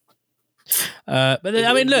 But then,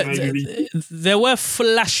 I mean, look, there were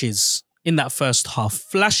flashes in that first half,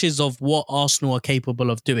 flashes of what Arsenal are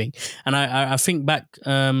capable of doing, and I think back,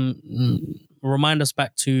 remind us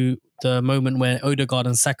back to the moment where Odegaard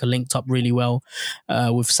and Saka linked up really well,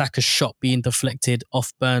 with Saka's shot being deflected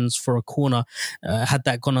off Burns for a corner. Had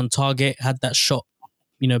that gone on target, had that shot,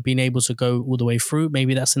 you know, being able to go all the way through,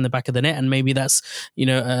 maybe that's in the back of the net, and maybe that's, you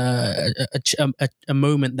know, a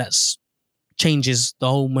moment that's changes the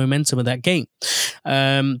whole momentum of that game.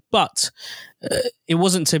 But it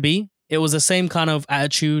wasn't to be. It was the same kind of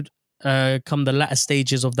attitude come the latter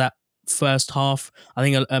stages of that first half. I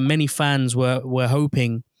think many fans were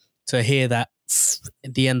hoping to hear that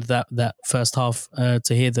at the end of that first half, to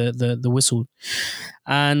hear the whistle.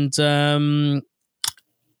 And,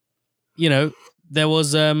 you know, there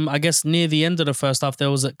was, I guess, near the end of the first half,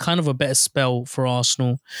 there was a kind of a better spell for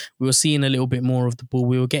Arsenal. We were seeing a little bit more of the ball.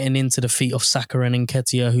 We were getting into the feet of Saka and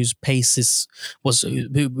Nketiah, whose pace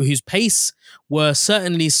were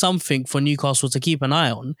certainly something for Newcastle to keep an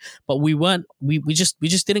eye on. But we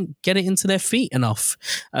just didn't get it into their feet enough.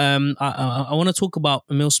 I want to talk about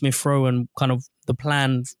Emile Smith-Rowe and kind of the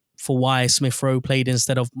plan for why Smith-Rowe played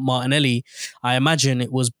instead of Martinelli. I imagine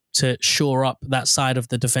it was to shore up that side of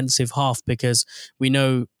the defensive half, because we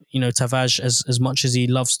know, you know, Tavares, as much as he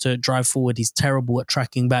loves to drive forward, he's terrible at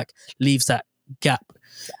tracking back, leaves that gap.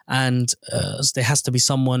 And there has to be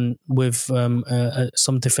someone with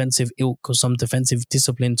some defensive ilk or some defensive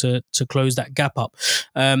discipline to close that gap up.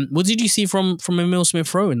 What did you see from Emile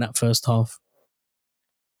Smith-Rowe in that first half?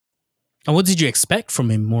 And what did you expect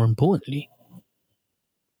from him, more importantly?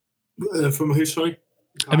 From who, sorry?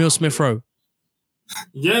 Emile Smith-Rowe.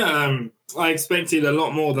 Yeah, I expected a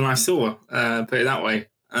lot more than I saw, put it that way.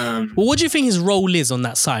 Well, what do you think his role is on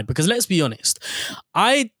that side? Because let's be honest,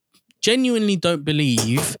 I genuinely don't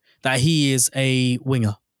believe that he is a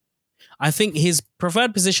winger. I think his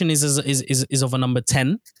preferred position is of a number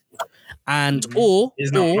 10 and or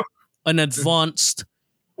an advanced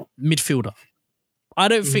midfielder. I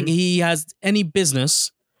don't think he has any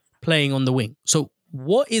business playing on the wing. So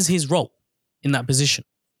what is his role in that position?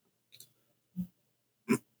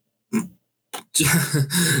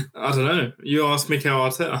 I don't know. You asked Mikel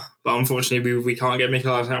Arteta, but unfortunately we can't get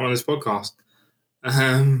Mikel Arteta on this podcast.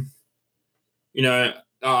 You know,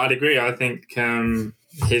 I'd agree. I think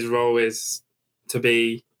his role is to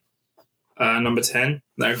be number 10,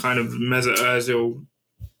 that kind of Mesut Ozil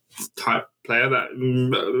type player, that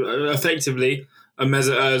effectively a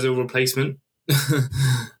Mesut Ozil replacement.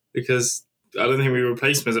 Because I don't think we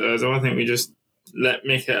replaced Mesut Ozil. I think we just let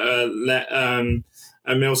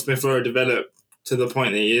Emile Smith-Rowe develop to the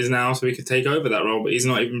point that he is now, so he could take over that role. But he's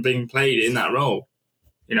not even being played in that role.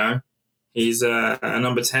 You know, he's a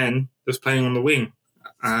number 10 that's playing on the wing.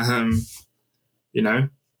 You know,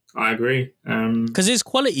 I agree. Because his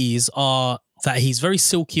qualities are that he's very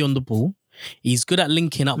silky on the ball. He's good at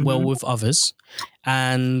linking up well with others,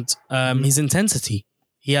 and his intensity.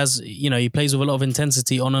 He has, you know, he plays with a lot of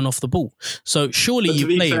intensity on and off the ball. So surely you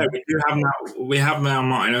play. Fair, we have now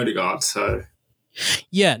Martin Odegaard, so.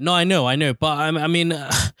 Yeah, no, I know, but I mean,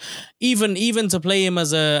 even to play him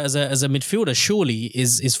as a midfielder, surely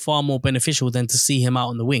is far more beneficial than to see him out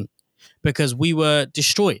on the wing, because we were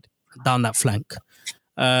destroyed down that flank.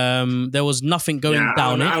 There was nothing going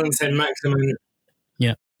down it. Alan said Maximum.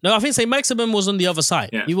 Yeah, no, I think Saint Maximum was on the other side.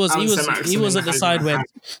 Yeah. He was at the side where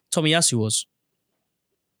Tomiyasu was.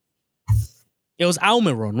 It was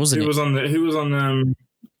Almiron, wasn't it? Who was on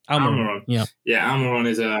Almiron? Yeah. Yeah, Almiron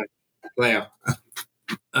is a player.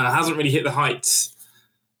 Hasn't really hit the heights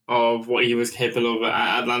of what he was capable of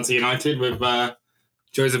at Atlanta United with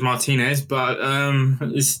Joseph Martinez, but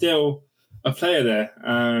is still a player there.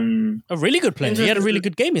 A really good player. He had a really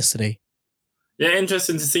good game yesterday. Yeah,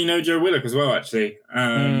 interesting to see no Joe Willock as well, actually. I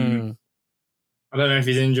don't know if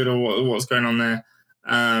he's injured or what's going on there,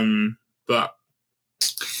 but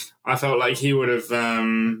I felt like he would have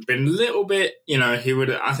been a little bit, you know,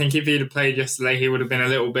 I think if he'd have played yesterday, he would have been a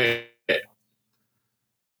little bit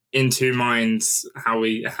in two minds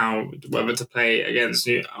whether to play against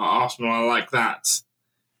Arsenal. I like that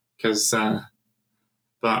because,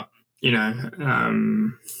 but you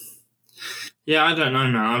know, yeah, I don't know,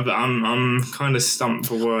 man. I'm kind of stumped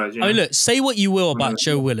for words. You know? I mean, look, say what you will about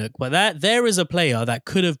Joe Willock, but there is a player that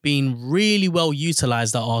could have been really well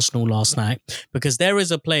utilised at Arsenal last night, because there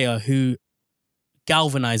is a player who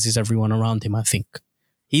galvanizes everyone around him. I think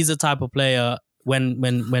he's the type of player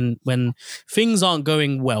when things aren't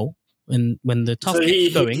going well, when the tough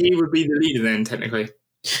gets going, he would be the leader then, technically.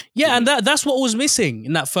 Yeah, and that's what was missing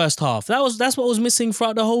in that first half. That's what was missing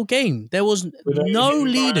throughout the whole game. There was no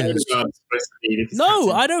leaders.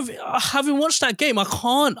 No, I haven't watched that game. I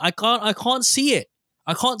can't see it.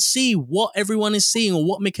 I can't see what everyone is seeing or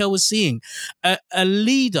what Mikel was seeing. A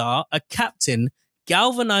leader, a captain,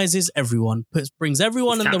 galvanizes everyone, brings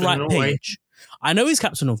everyone on the right page. I know he's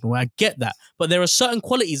captain of Norway. I get that, but there are certain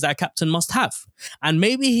qualities that a captain must have, and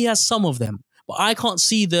maybe he has some of them. But I can't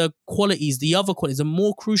see the qualities, the other qualities, the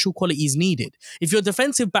more crucial qualities needed. If your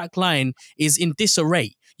defensive back line is in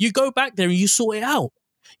disarray, you go back there and you sort it out.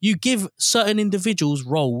 You give certain individuals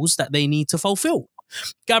roles that they need to fulfill.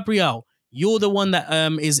 Gabriel, you're the one that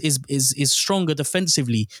is stronger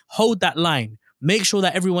defensively. Hold that line. Make sure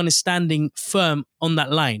that everyone is standing firm on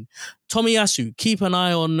that line. Tomiyasu, keep an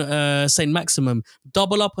eye on Saint Maximum.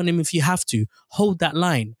 Double up on him if you have to. Hold that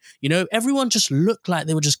line. You know, everyone just looked like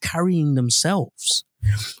they were just carrying themselves.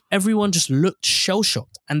 Everyone just looked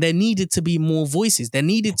shell-shocked, and there needed to be more voices. There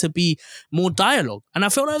needed to be more dialogue, and I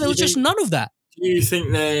felt like there was just none of that. Do you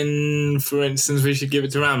think then, for instance, we should give it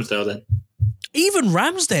to Ramsdale then? Even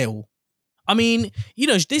Ramsdale. I mean, you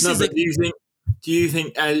know, this is. Do you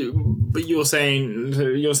think? But you're saying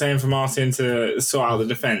for Martin to sort out the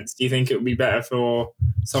defense. Do you think it would be better for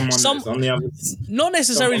someone that's on the other? Not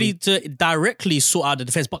necessarily to directly sort out the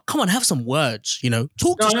defense, but come on, have some words. You know,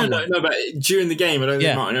 talk to someone. No, but during the game, I don't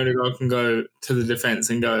think Martin Odegaard can go to the defense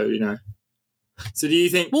and go. You know. So do you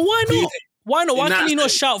think? Well, why not? Why not? Why can he not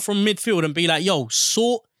shout from midfield and be like, "Yo,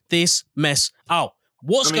 sort this mess out.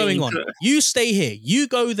 What's going on? You stay here. You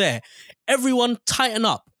go there. Everyone, tighten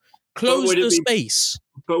up." Close the space.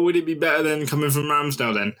 But would it be better than coming from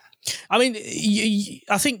Ramsdale then? I mean,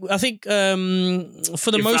 I think for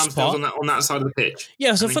the most part on that side of the pitch.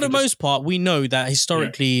 Yeah, so for the most part, we know that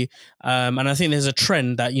historically, and I think there's a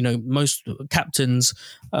trend that, you know, most captains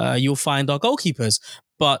you'll find are goalkeepers.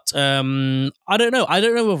 But I don't know. I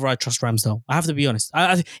don't know whether I trust Ramsdale. I have to be honest.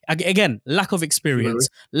 Again, lack of experience,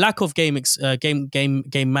 lack of game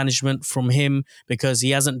management from him, because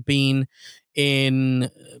he hasn't been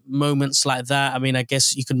in moments like that. I mean, I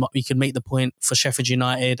guess you could make the point for Sheffield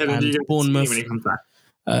United and Bournemouth. When he comes back?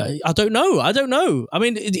 I don't know. I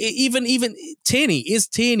mean, even Tierney, is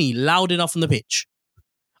Tierney loud enough on the pitch?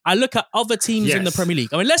 I look at other teams in the Premier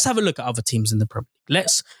League. I mean, let's have a look at other teams in the Premier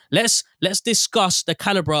League. Let's discuss the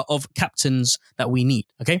caliber of captains that we need.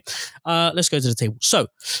 Okay, let's go to the table. So,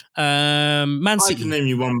 Man City. I can name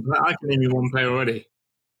you one player already.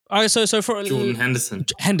 All right, so for Jordan Henderson.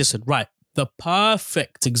 Henderson, right? The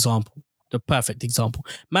perfect example.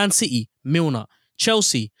 Man City, Milner,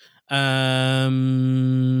 Chelsea. Man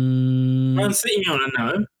City, Milner,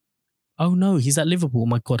 no. Oh no, he's at Liverpool. Oh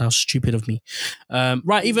my God, how stupid of me.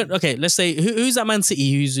 Right, even okay. Let's say who's at Man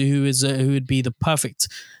City? Who would be the perfect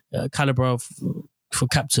caliber for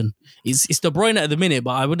captain? It's De Bruyne at the minute,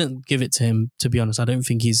 but I wouldn't give it to him, to be honest. I don't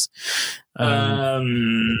think he's. We've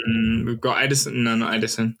got Edison. No, not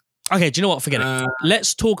Edison. Okay, do you know what? Forget it.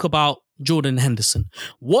 Let's talk about Jordan Henderson.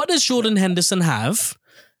 What does Jordan Henderson have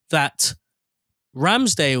that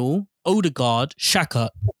Ramsdale, Odegaard, Xhaka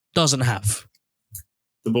doesn't have?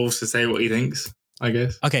 The balls to say what he thinks, I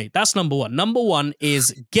guess. Okay, that's number one. Number one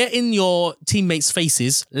is get in your teammates'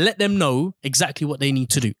 faces. Let them know exactly what they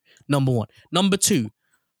need to do. Number one. Number two,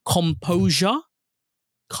 composure,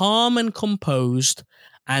 calm and composed,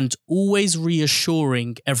 and always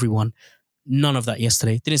reassuring everyone. None of that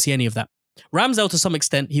yesterday. Didn't see any of that. Ramsdale, to some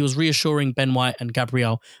extent, he was reassuring Ben White and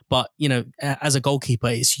Gabriel, but, you know, as a goalkeeper,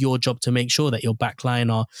 it's your job to make sure that your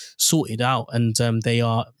backline are sorted out and they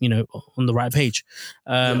are, you know, on the right page.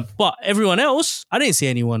 But everyone else, I didn't see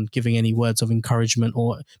anyone giving any words of encouragement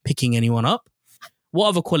or picking anyone up. What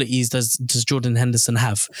other qualities does Jordan Henderson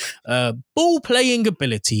have? Ball playing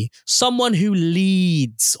ability, someone who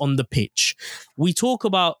leads on the pitch. We talk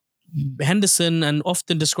about Henderson and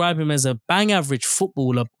often describe him as a bang average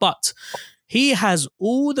footballer, but he has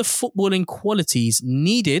all the footballing qualities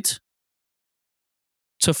needed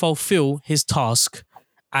to fulfill his task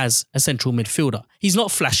as a central midfielder. He's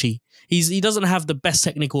not flashy. He doesn't have the best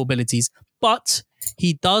technical abilities, but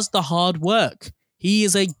he does the hard work. He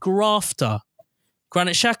is a grafter.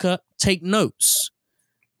 Granit Xhaka, take notes.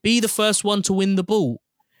 Be the first one to win the ball.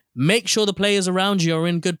 Make sure the players around you are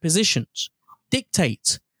in good positions.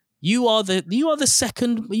 Dictate. You're the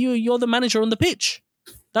manager on the pitch.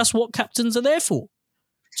 That's what captains are there for.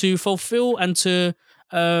 To fulfill and to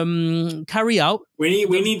carry out. We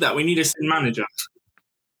need that. We need a sim manager.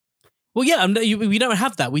 Well, yeah, we don't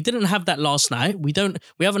have that. We didn't have that last night. We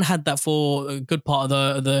haven't had that for a good part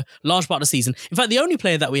of the large part of the season. In fact, the only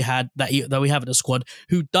player that we had that we have in the squad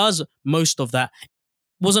who does most of that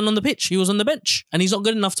wasn't on the pitch. He was on the bench, and he's not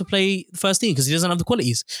good enough to play the first team because he doesn't have the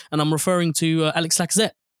qualities. And I'm referring to Alex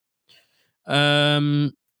Lacazette.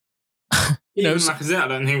 Even Lacazette, I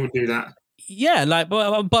don't think would do that. Yeah,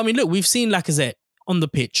 but I mean, look, we've seen Lacazette on the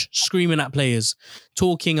pitch screaming at players,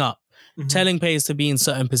 talking up, telling players to be in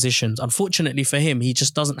certain positions. Unfortunately for him, he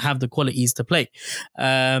just doesn't have the qualities to play.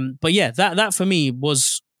 But yeah, that for me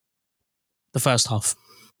was the first half.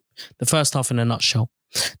 The first half in a nutshell.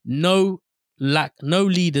 No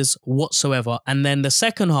leaders whatsoever. And then the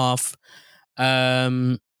second half,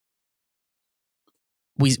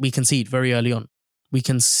 we concede very early on. We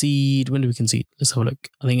concede. When did we concede? Let's have a look.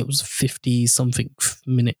 I think it was 50-something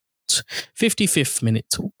minute. 55th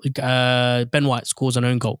minute. Ben White scores an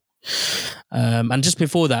own goal. And just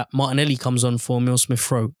before that, Martinelli comes on for Emile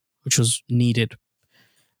Smith-Rowe, which was needed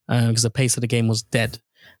because the pace of the game was dead.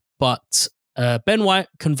 But Ben White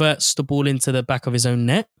converts the ball into the back of his own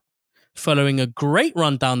net, following a great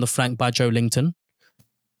run down the flank by Joe Linton.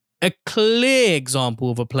 A clear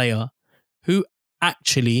example of a player who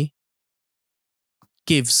actually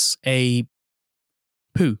gives a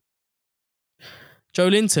poo. Joe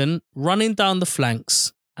Linton running down the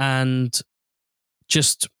flanks and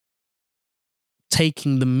just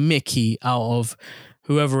taking the mickey out of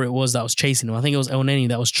whoever it was that was chasing him. I think it was El Neni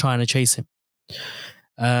that was trying to chase him.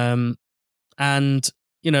 And,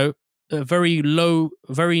 you know, a very low,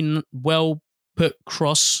 very well put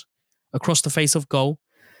cross across the face of goal.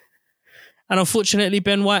 And unfortunately,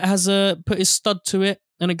 Ben White has put his stud to it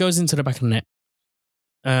and it goes into the back of the net.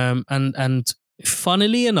 And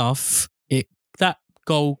funnily enough, that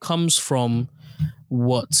goal comes from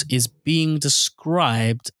what is being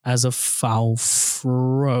described as a foul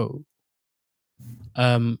throw.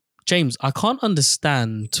 James, I can't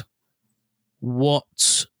understand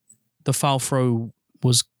what the foul throw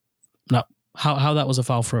was. No, how that was a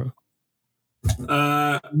foul throw.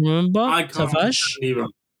 Remember? I can't understand either.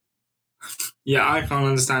 Yeah, I can't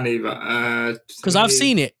understand either. Because I've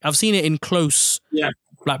seen it. I've seen it in close,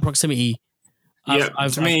 proximity.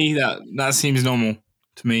 To me, that seems normal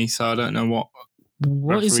to me. So I don't know what.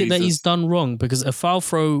 What is it that he's done wrong? Because a foul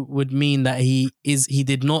throw would mean that he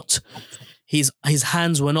did not. His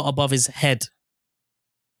hands were not above his head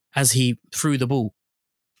as he threw the ball.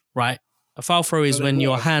 Right. A foul throw is when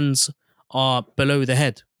your hands are below the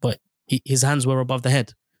head, but his hands were above the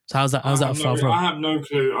head. So how's that a foul throw? I have no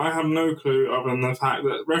clue. Other than the fact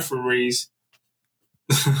that referees.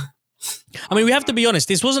 I mean, we have to be honest.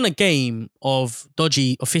 This wasn't a game of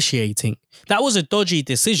dodgy officiating. That was a dodgy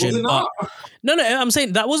decision. Was it not? No, I'm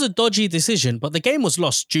saying that was a dodgy decision, but the game was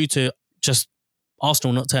lost due to just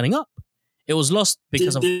Arsenal not turning up. It was lost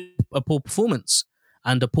because of a poor performance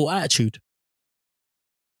and a poor attitude.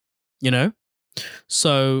 You know?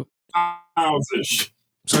 So...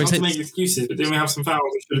 Sorry, not to make excuses, but didn't we have some fouls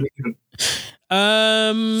that should have been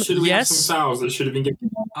given? Should we have some fouls that should have been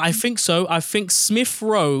given? I think so. I think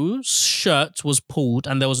Smith-Rowe's shirt was pulled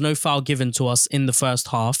and there was no foul given to us in the first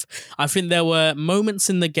half. I think there were moments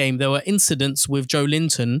in the game, there were incidents with Joe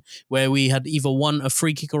Linton where we had either won a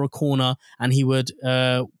free kick or a corner and he would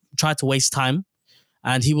try to waste time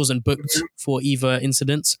and he wasn't booked for either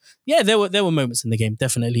incidents. Yeah, there were moments in the game,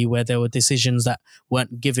 definitely, where there were decisions that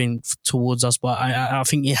weren't given towards us, but I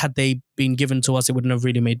think had they been given to us, it wouldn't have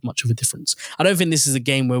really made much of a difference. I don't think this is a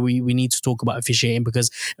game where we need to talk about officiating because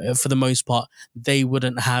for the most part, they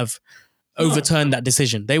wouldn't have overturned that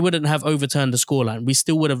decision. They wouldn't have overturned the scoreline. We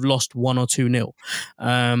still would have lost 1 or 2-0.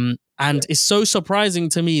 And it's so surprising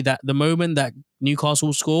to me that the moment that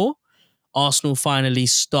Newcastle score, Arsenal finally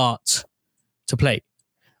start to play.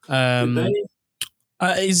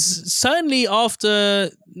 Is certainly after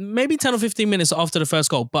maybe 10 or 15 minutes after the first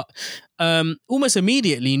goal, but almost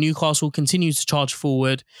immediately Newcastle continues to charge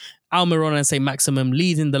forward. Almiron and St. Maximum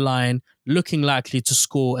leading the line, looking likely to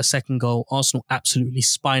score a second goal. Arsenal absolutely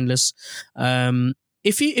spineless.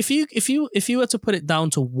 If you were to put it down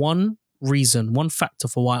to one reason, one factor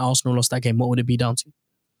for why Arsenal lost that game, what would it be down to?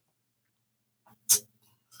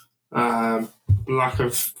 Lack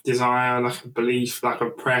of desire, lack of belief, lack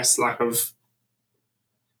of press, lack of...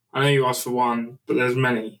 I know you asked for one, but there's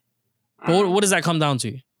many. But what does that come down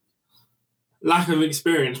to? Lack of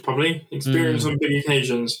experience, probably. Experience on big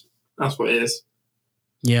occasions. That's what it is.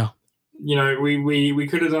 Yeah. You know, we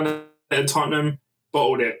could have done it at Tottenham,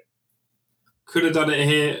 bottled it. Could have done it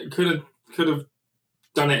here. Could have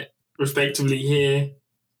done it respectively here,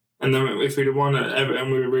 and then if we'd have won at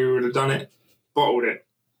Everton, we would have done it, bottled it.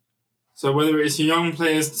 So whether it's young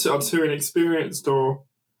players are too inexperienced or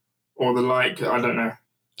the like, I don't know.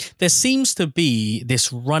 There seems to be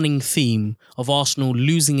this running theme of Arsenal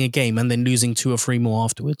losing a game and then losing 2 or 3 more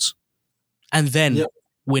afterwards, and then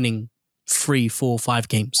winning 3, 4, 5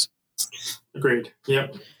 games. Agreed.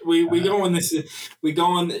 Yep. We go on this.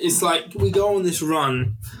 It's like we go on this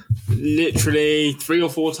run, literally 3 or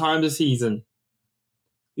 4 times a season.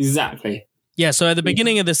 Exactly. Yeah. So at the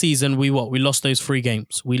beginning of the season, we lost those 3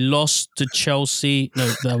 games. We lost to Chelsea.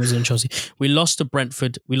 No, that was in Chelsea. We lost to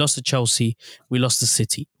Brentford. We lost to Chelsea. We lost to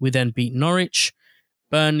City. We then beat Norwich,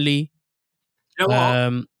 Burnley. Do you know what?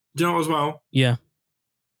 Do you know what as well? Yeah.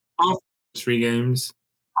 After 3 games,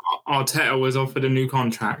 Arteta was offered a new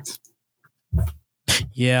contract.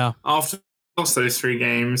 Yeah. After lost those 3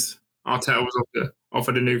 games, Arteta was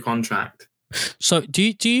offered a new contract. So do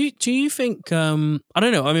you think I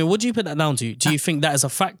don't know, I mean, what do you put that down to? Do you think that is a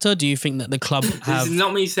factor? Do you think that the club have This is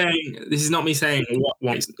not me saying what This is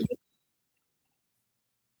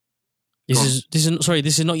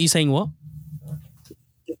not you saying what?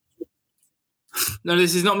 No,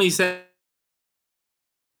 this is not me saying.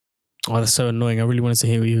 Oh, that's so annoying. I really wanted to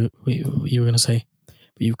hear what you were going to say,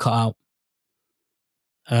 but you cut out.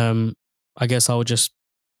 I guess I'll just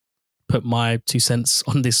put my 2 cents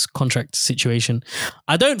on this contract situation.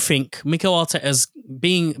 I don't think Mikel Arteta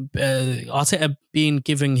being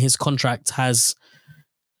given his contract has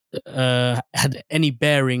had any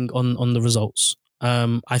bearing on the results.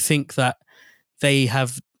 I think that they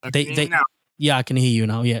have. Yeah, I can hear you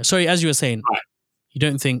now. Yeah, sorry. As you were saying, right. You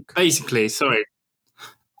don't think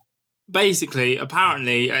Basically,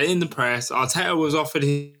 apparently, in the press, Arteta was offered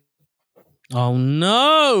his. Oh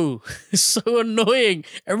no! It's so annoying.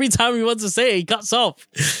 Every time he wants to say it, he cuts off.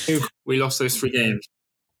 We lost those 3 games.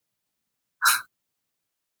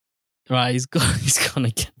 Right, he's gone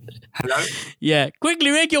again. Hello? Yeah,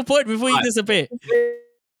 quickly make your point before you disappear.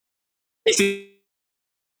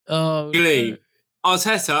 Oh, no.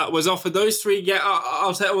 Arteta was offered those 3 games.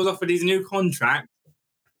 Arteta was offered his new contract.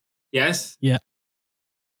 Yes? Yeah.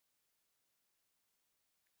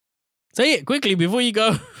 Say it quickly before you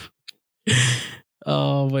go.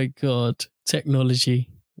 Oh my God. Technology.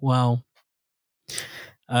 Wow.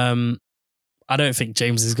 I don't think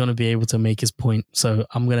James is going to be able to make his point, so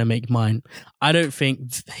I'm going to make mine. I don't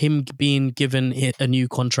think him being given a new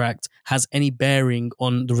contract has any bearing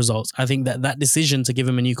on the results. I think that decision to give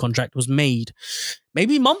him a new contract was made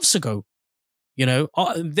maybe months ago. You know,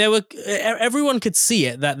 everyone could see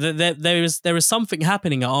it that there is something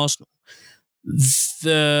happening at Arsenal.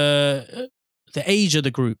 The age of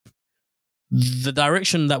the group, the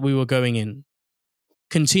direction that we were going in,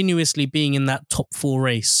 continuously being in that top 4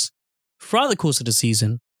 race throughout the course of the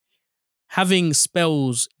season, having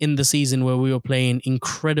spells in the season where we were playing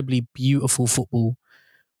incredibly beautiful football,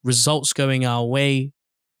 results going our way,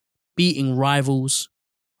 beating rivals.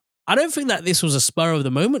 I don't think that this was a spur of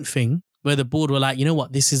the moment thing where the board were like, you know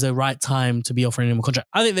what, this is the right time to be offering him a contract.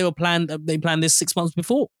 I think they planned this 6 months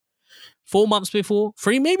before, 4 months before,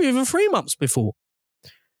 maybe even 3 months before.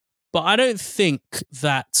 But I don't think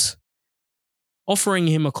that offering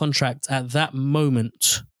him a contract at that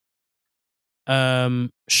moment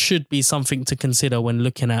should be something to consider when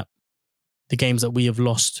looking at the games that we have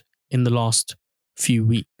lost in the last few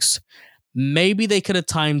weeks. Maybe they could have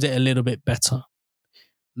timed it a little bit better.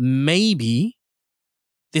 Maybe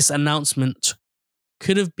this announcement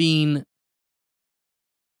could have been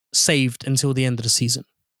saved until the end of the season.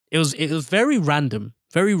 It was very random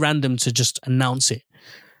to just announce it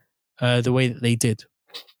the way that they did.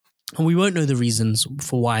 And we won't know the reasons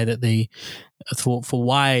for why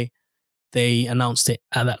they announced it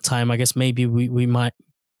at that time. I guess maybe we might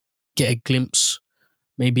get a glimpse.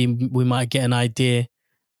 Maybe we might get an idea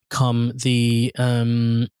come the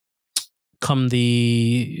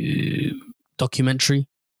documentary.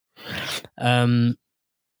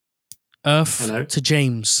 Earth Hello? to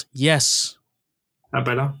James. Yes. That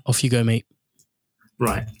better? Off you go, mate.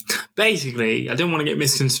 Right. Basically, I didn't want to get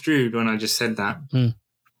misconstrued when I just said that.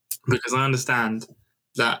 Because I understand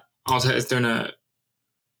that Arteta's doing a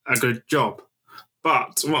good job.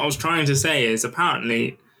 But what I was trying to say is,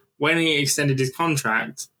 apparently, when he extended his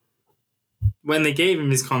contract, when they gave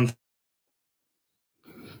him his contract,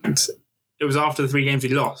 it was after the 3 games we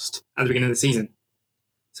lost at the beginning of the season.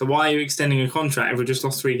 So why are you extending a contract if we just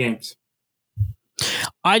lost 3 games?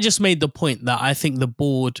 I just made the point that I think the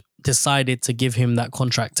board decided to give him that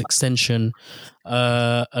contract extension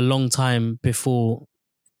a long time before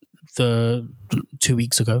the 2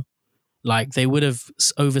 weeks ago. Like, they would have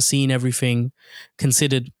overseen everything,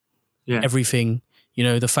 considered everything. You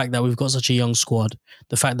know, the fact that we've got such a young squad,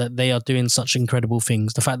 the fact that they are doing such incredible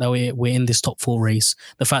things, the fact that we're in this top 4 race,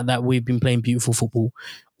 the fact that we've been playing beautiful football,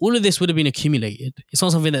 all of this would have been accumulated. It's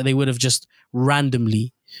not something that they would have just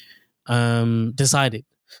randomly decided.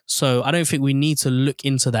 So I don't think we need to look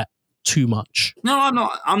into that too much. No,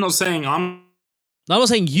 I'm not saying I'm not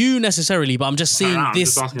saying you necessarily, but I'm just seeing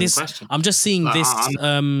I'm just seeing this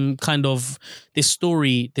kind of this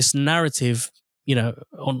story, this narrative, you know,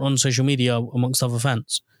 on social media amongst other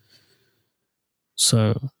fans.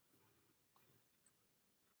 So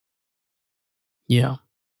yeah.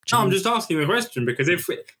 No, I'm just asking the question because if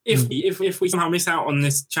we somehow miss out on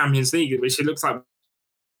this Champions League, which it looks like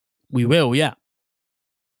we will, yeah.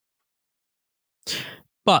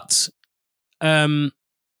 But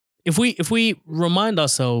if we remind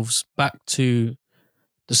ourselves back to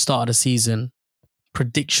the start of the season,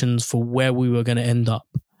 predictions for where we were going to end up,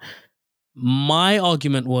 my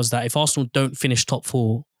argument was that if Arsenal don't finish top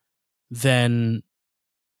 4, then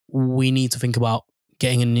we need to think about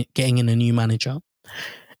getting in a new manager.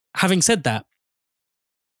 Having said that,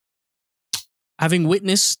 having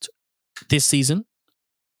witnessed this season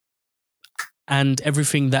and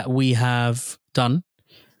everything that we have done,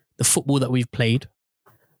 the football that we've played,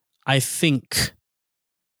 I think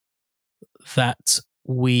that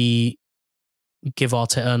we give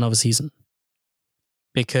Arteta another season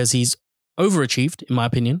because he's overachieved, in my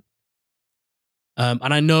opinion.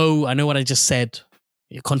 And I know what I just said.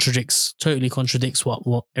 It totally contradicts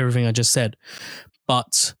what everything I just said.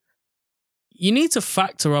 But you need to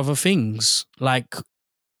factor other things like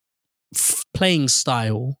playing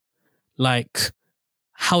style, like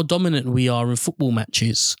how dominant we are in football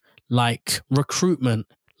matches, like recruitment,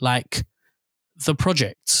 like the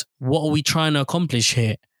project. What are we trying to accomplish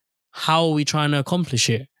here? How are we trying to accomplish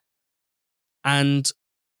it? And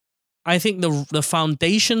I think the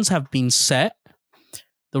foundations have been set.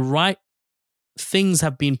 The right things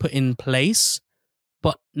have been put in place,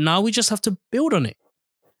 but now we just have to build on it.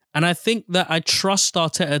 And I think that I trust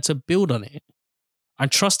Arteta to build on it. I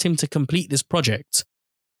trust him to complete this project.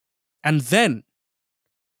 And then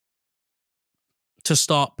to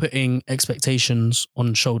start putting expectations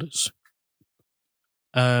on shoulders.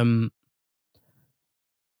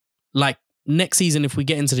 Like next season, if we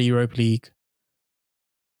get into the Europa League,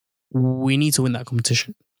 we need to win that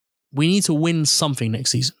competition. We need to win something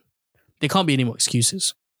next season. There can't be any more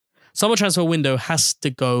excuses. Summer transfer window has to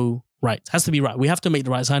go right. Has to be right. We have to make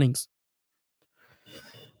the right signings.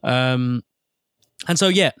 And so,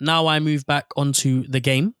 yeah, now I move back onto the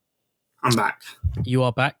game. I'm back. You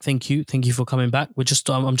are back. Thank you. Thank you for coming back. I'm just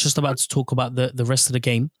about to talk about the rest of the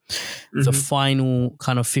game. Mm-hmm. The final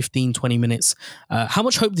kind of 15, 20 minutes. How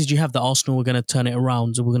much hope did you have that Arsenal were going to turn it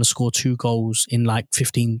around and we're going to score 2 goals in like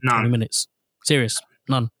 15, 20 minutes? Serious?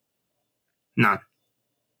 None? None.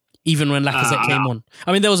 Even when Lacazette came on?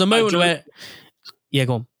 I mean, there was a moment where... Yeah,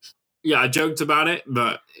 go on. Yeah, I joked about it,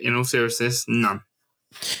 but in all seriousness, none.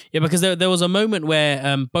 Yeah, because there was a moment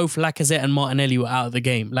where both Lacazette and Martinelli were out of the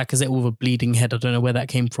game. Lacazette with a bleeding head. I don't know where that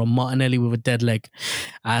came from. Martinelli with a dead leg.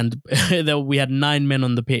 And we had 9 men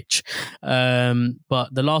on the pitch.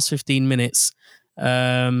 But the last 15 minutes,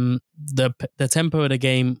 the tempo of the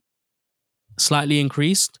game slightly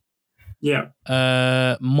increased. Yeah.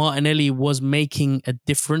 Martinelli was making a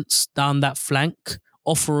difference down that flank,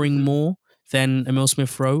 offering more than Emile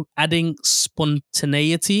Smith-Rowe, adding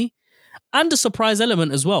spontaneity and a surprise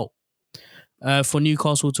element as well for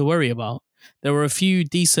Newcastle to worry about. There were a few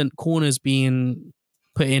decent corners being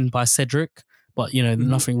put in by Cedric, but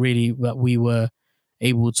nothing really that we were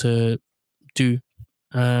able to do.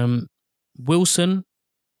 Wilson,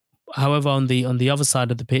 however, on the other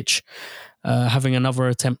side of the pitch, having another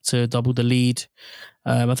attempt to double the lead.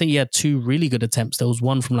 I think he had 2 really good attempts. There was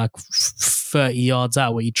one from like 30 yards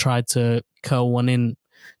out where he tried to curl one in,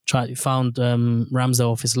 found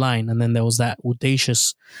Ramsdale off his line, and then there was that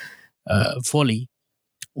audacious volley,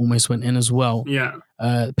 almost went in as well. Yeah.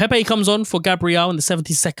 Pepe comes on for Gabriel in the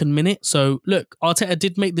 72nd minute. So look, Arteta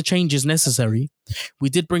did make the changes necessary. We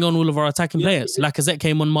did bring on all of our attacking players. Lacazette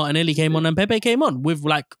came on, Martinelli came on, and Pepe came on with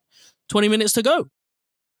like 20 minutes to go.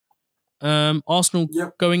 Arsenal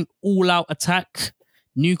going all out attack.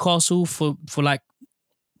 Newcastle for like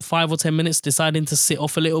 5 or 10 minutes deciding to sit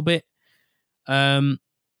off a little bit.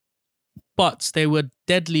 But they were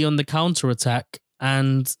deadly on the counter attack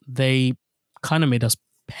and they kind of made us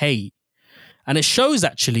pay. And it shows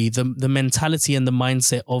actually the mentality and the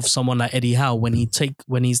mindset of someone like Eddie Howe when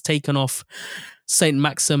he's taken off Saint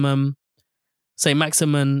Maximin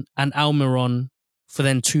and Almiron for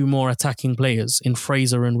then two more attacking players in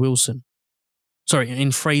Fraser and Wilson. Sorry,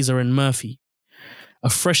 in Fraser and Murphy. A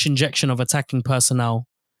fresh injection of attacking personnel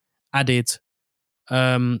added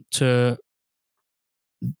to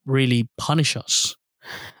really punish us.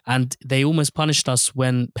 And they almost punished us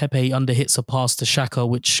when Pepe underhits a pass to Xhaka,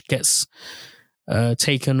 which gets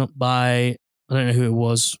taken by, I don't know who it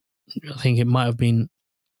was. I think it might have been,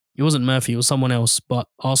 it wasn't Murphy, it was someone else. But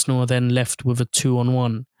Arsenal are then left with a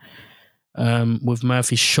 2-on-1 with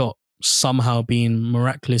Murphy's shot somehow being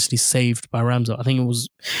miraculously saved by Ramsey. I think it was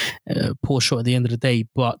a poor shot at the end of the day.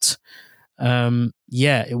 But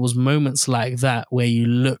it was moments like that where you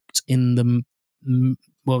looked in the,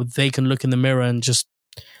 well, they can look in the mirror and just,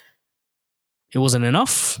 it wasn't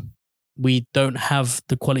enough. We don't have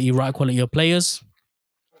the right quality of players.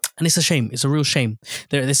 And it's a shame. It's a real shame.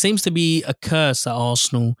 There seems to be a curse at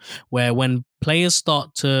Arsenal where when players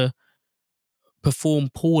start to perform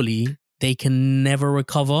poorly, they can never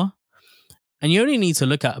recover. And you only need to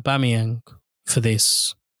look at Aubameyang for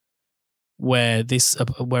this, where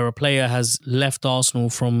a player has left Arsenal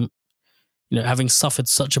from, having suffered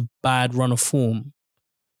such a bad run of form,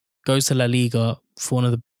 goes to La Liga for one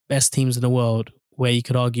of the best teams in the world, where you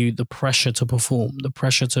could argue the pressure to perform, the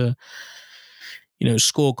pressure to,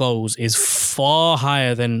 score goals is far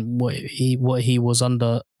higher than what he was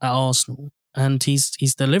under at Arsenal, and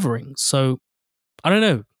he's delivering. So I don't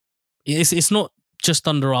know. It's not just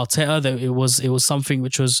under Arteta, though. It was something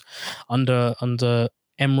which was under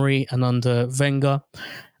Emery and under Wenger.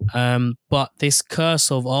 But this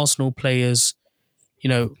curse of Arsenal players,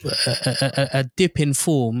 a dip in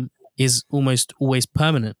form is almost always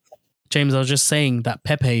permanent. James, I was just saying that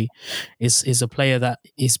Pepe is a player that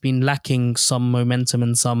has been lacking some momentum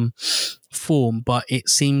and some form, but it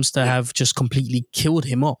seems to have just completely killed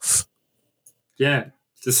him off. Yeah,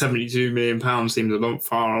 the £72 million seems a lot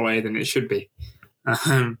far away than it should be.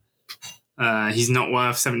 He's not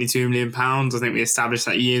worth £72 million. I think we established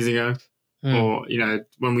that years ago. Or,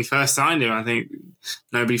 when we first signed him, I think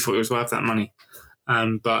nobody thought it was worth that money.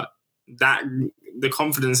 But that the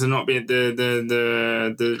confidence of not being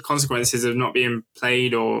the consequences of not being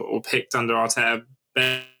played or picked under Arteta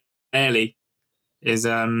barely is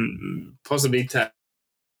possibly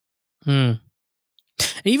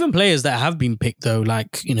Even players that have been picked, though,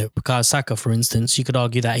 like Bukayo Saka, for instance, you could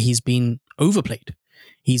argue that he's been overplayed.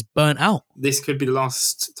 He's burnt out. This could be the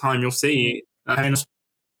last time you'll see.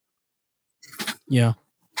 Yeah.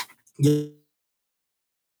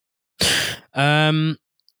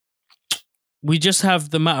 We just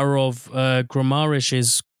have the matter of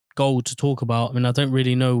Gramarish's goal to talk about. I mean, I don't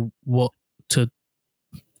really know what to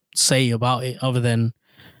say about it other than,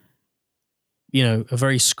 a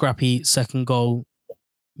very scrappy second goal.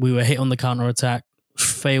 We were hit on the counter-attack,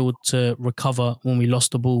 failed to recover when we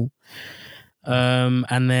lost the ball.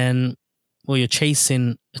 And then, you're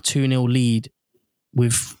chasing a 2-0 lead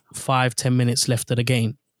with 5-10 minutes left of the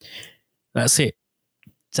game. That's it.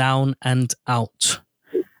 Down and out.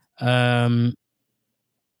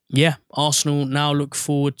 Arsenal now look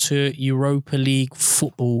forward to Europa League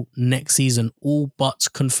football next season, all but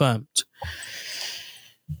confirmed.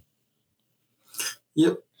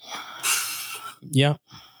 Yep. Yeah.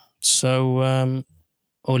 So,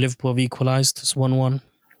 Liverpool have equalised. It's 1-1.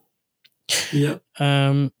 Yep.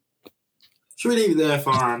 Should we leave it there,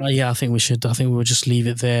 Farhan? Yeah, I think we should. I think we'll just leave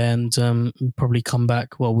it there and we'll probably come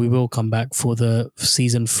back. Well, we will come back for the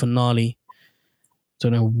season finale.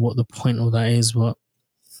 Don't know what the point of that is, but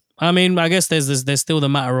I mean, I guess there's still the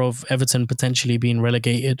matter of Everton potentially being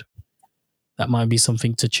relegated. That might be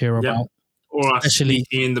something to cheer about. Or especially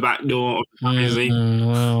in the back door.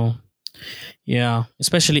 Well, yeah,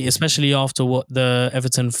 especially after what some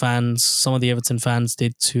of the Everton fans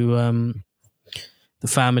did to the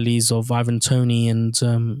families of Ivan Toney and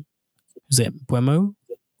is it Buemo?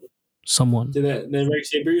 Someone. Did they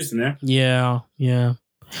racially abuse them there? Yeah.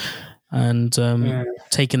 And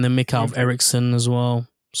taking the mick out of Ericsson as well.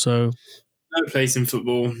 So no place in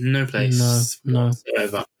football. No place. No.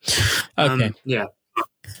 Whatsoever. Okay. Yeah.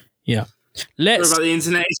 Sorry about the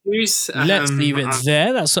internet issues. Let's leave it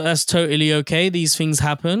there. That's totally okay. These things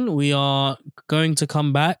happen. We are going to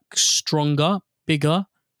come back stronger, bigger,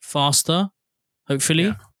 faster. Hopefully.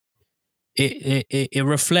 Yeah. It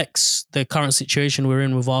reflects the current situation we're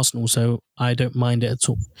in with Arsenal, so I don't mind it at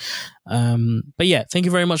all. But yeah, thank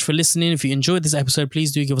you very much for listening. If you enjoyed this episode,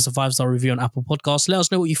 please do give us a 5-star review on Apple Podcasts. Let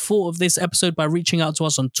us know what you thought of this episode by reaching out to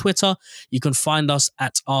us on Twitter. You can find us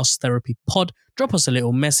at Ask Therapy Pod. Drop us a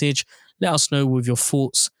little message. let us know with your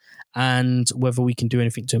thoughts and whether we can do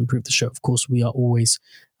anything to improve the show. Of course, we are always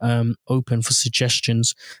open for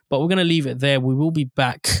suggestions, but we're going to leave it there. We will be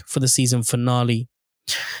back for the season finale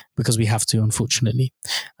because we have to, unfortunately.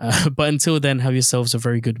 But until then, have yourselves a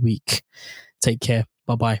very good week. Take care.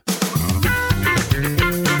 Bye-bye.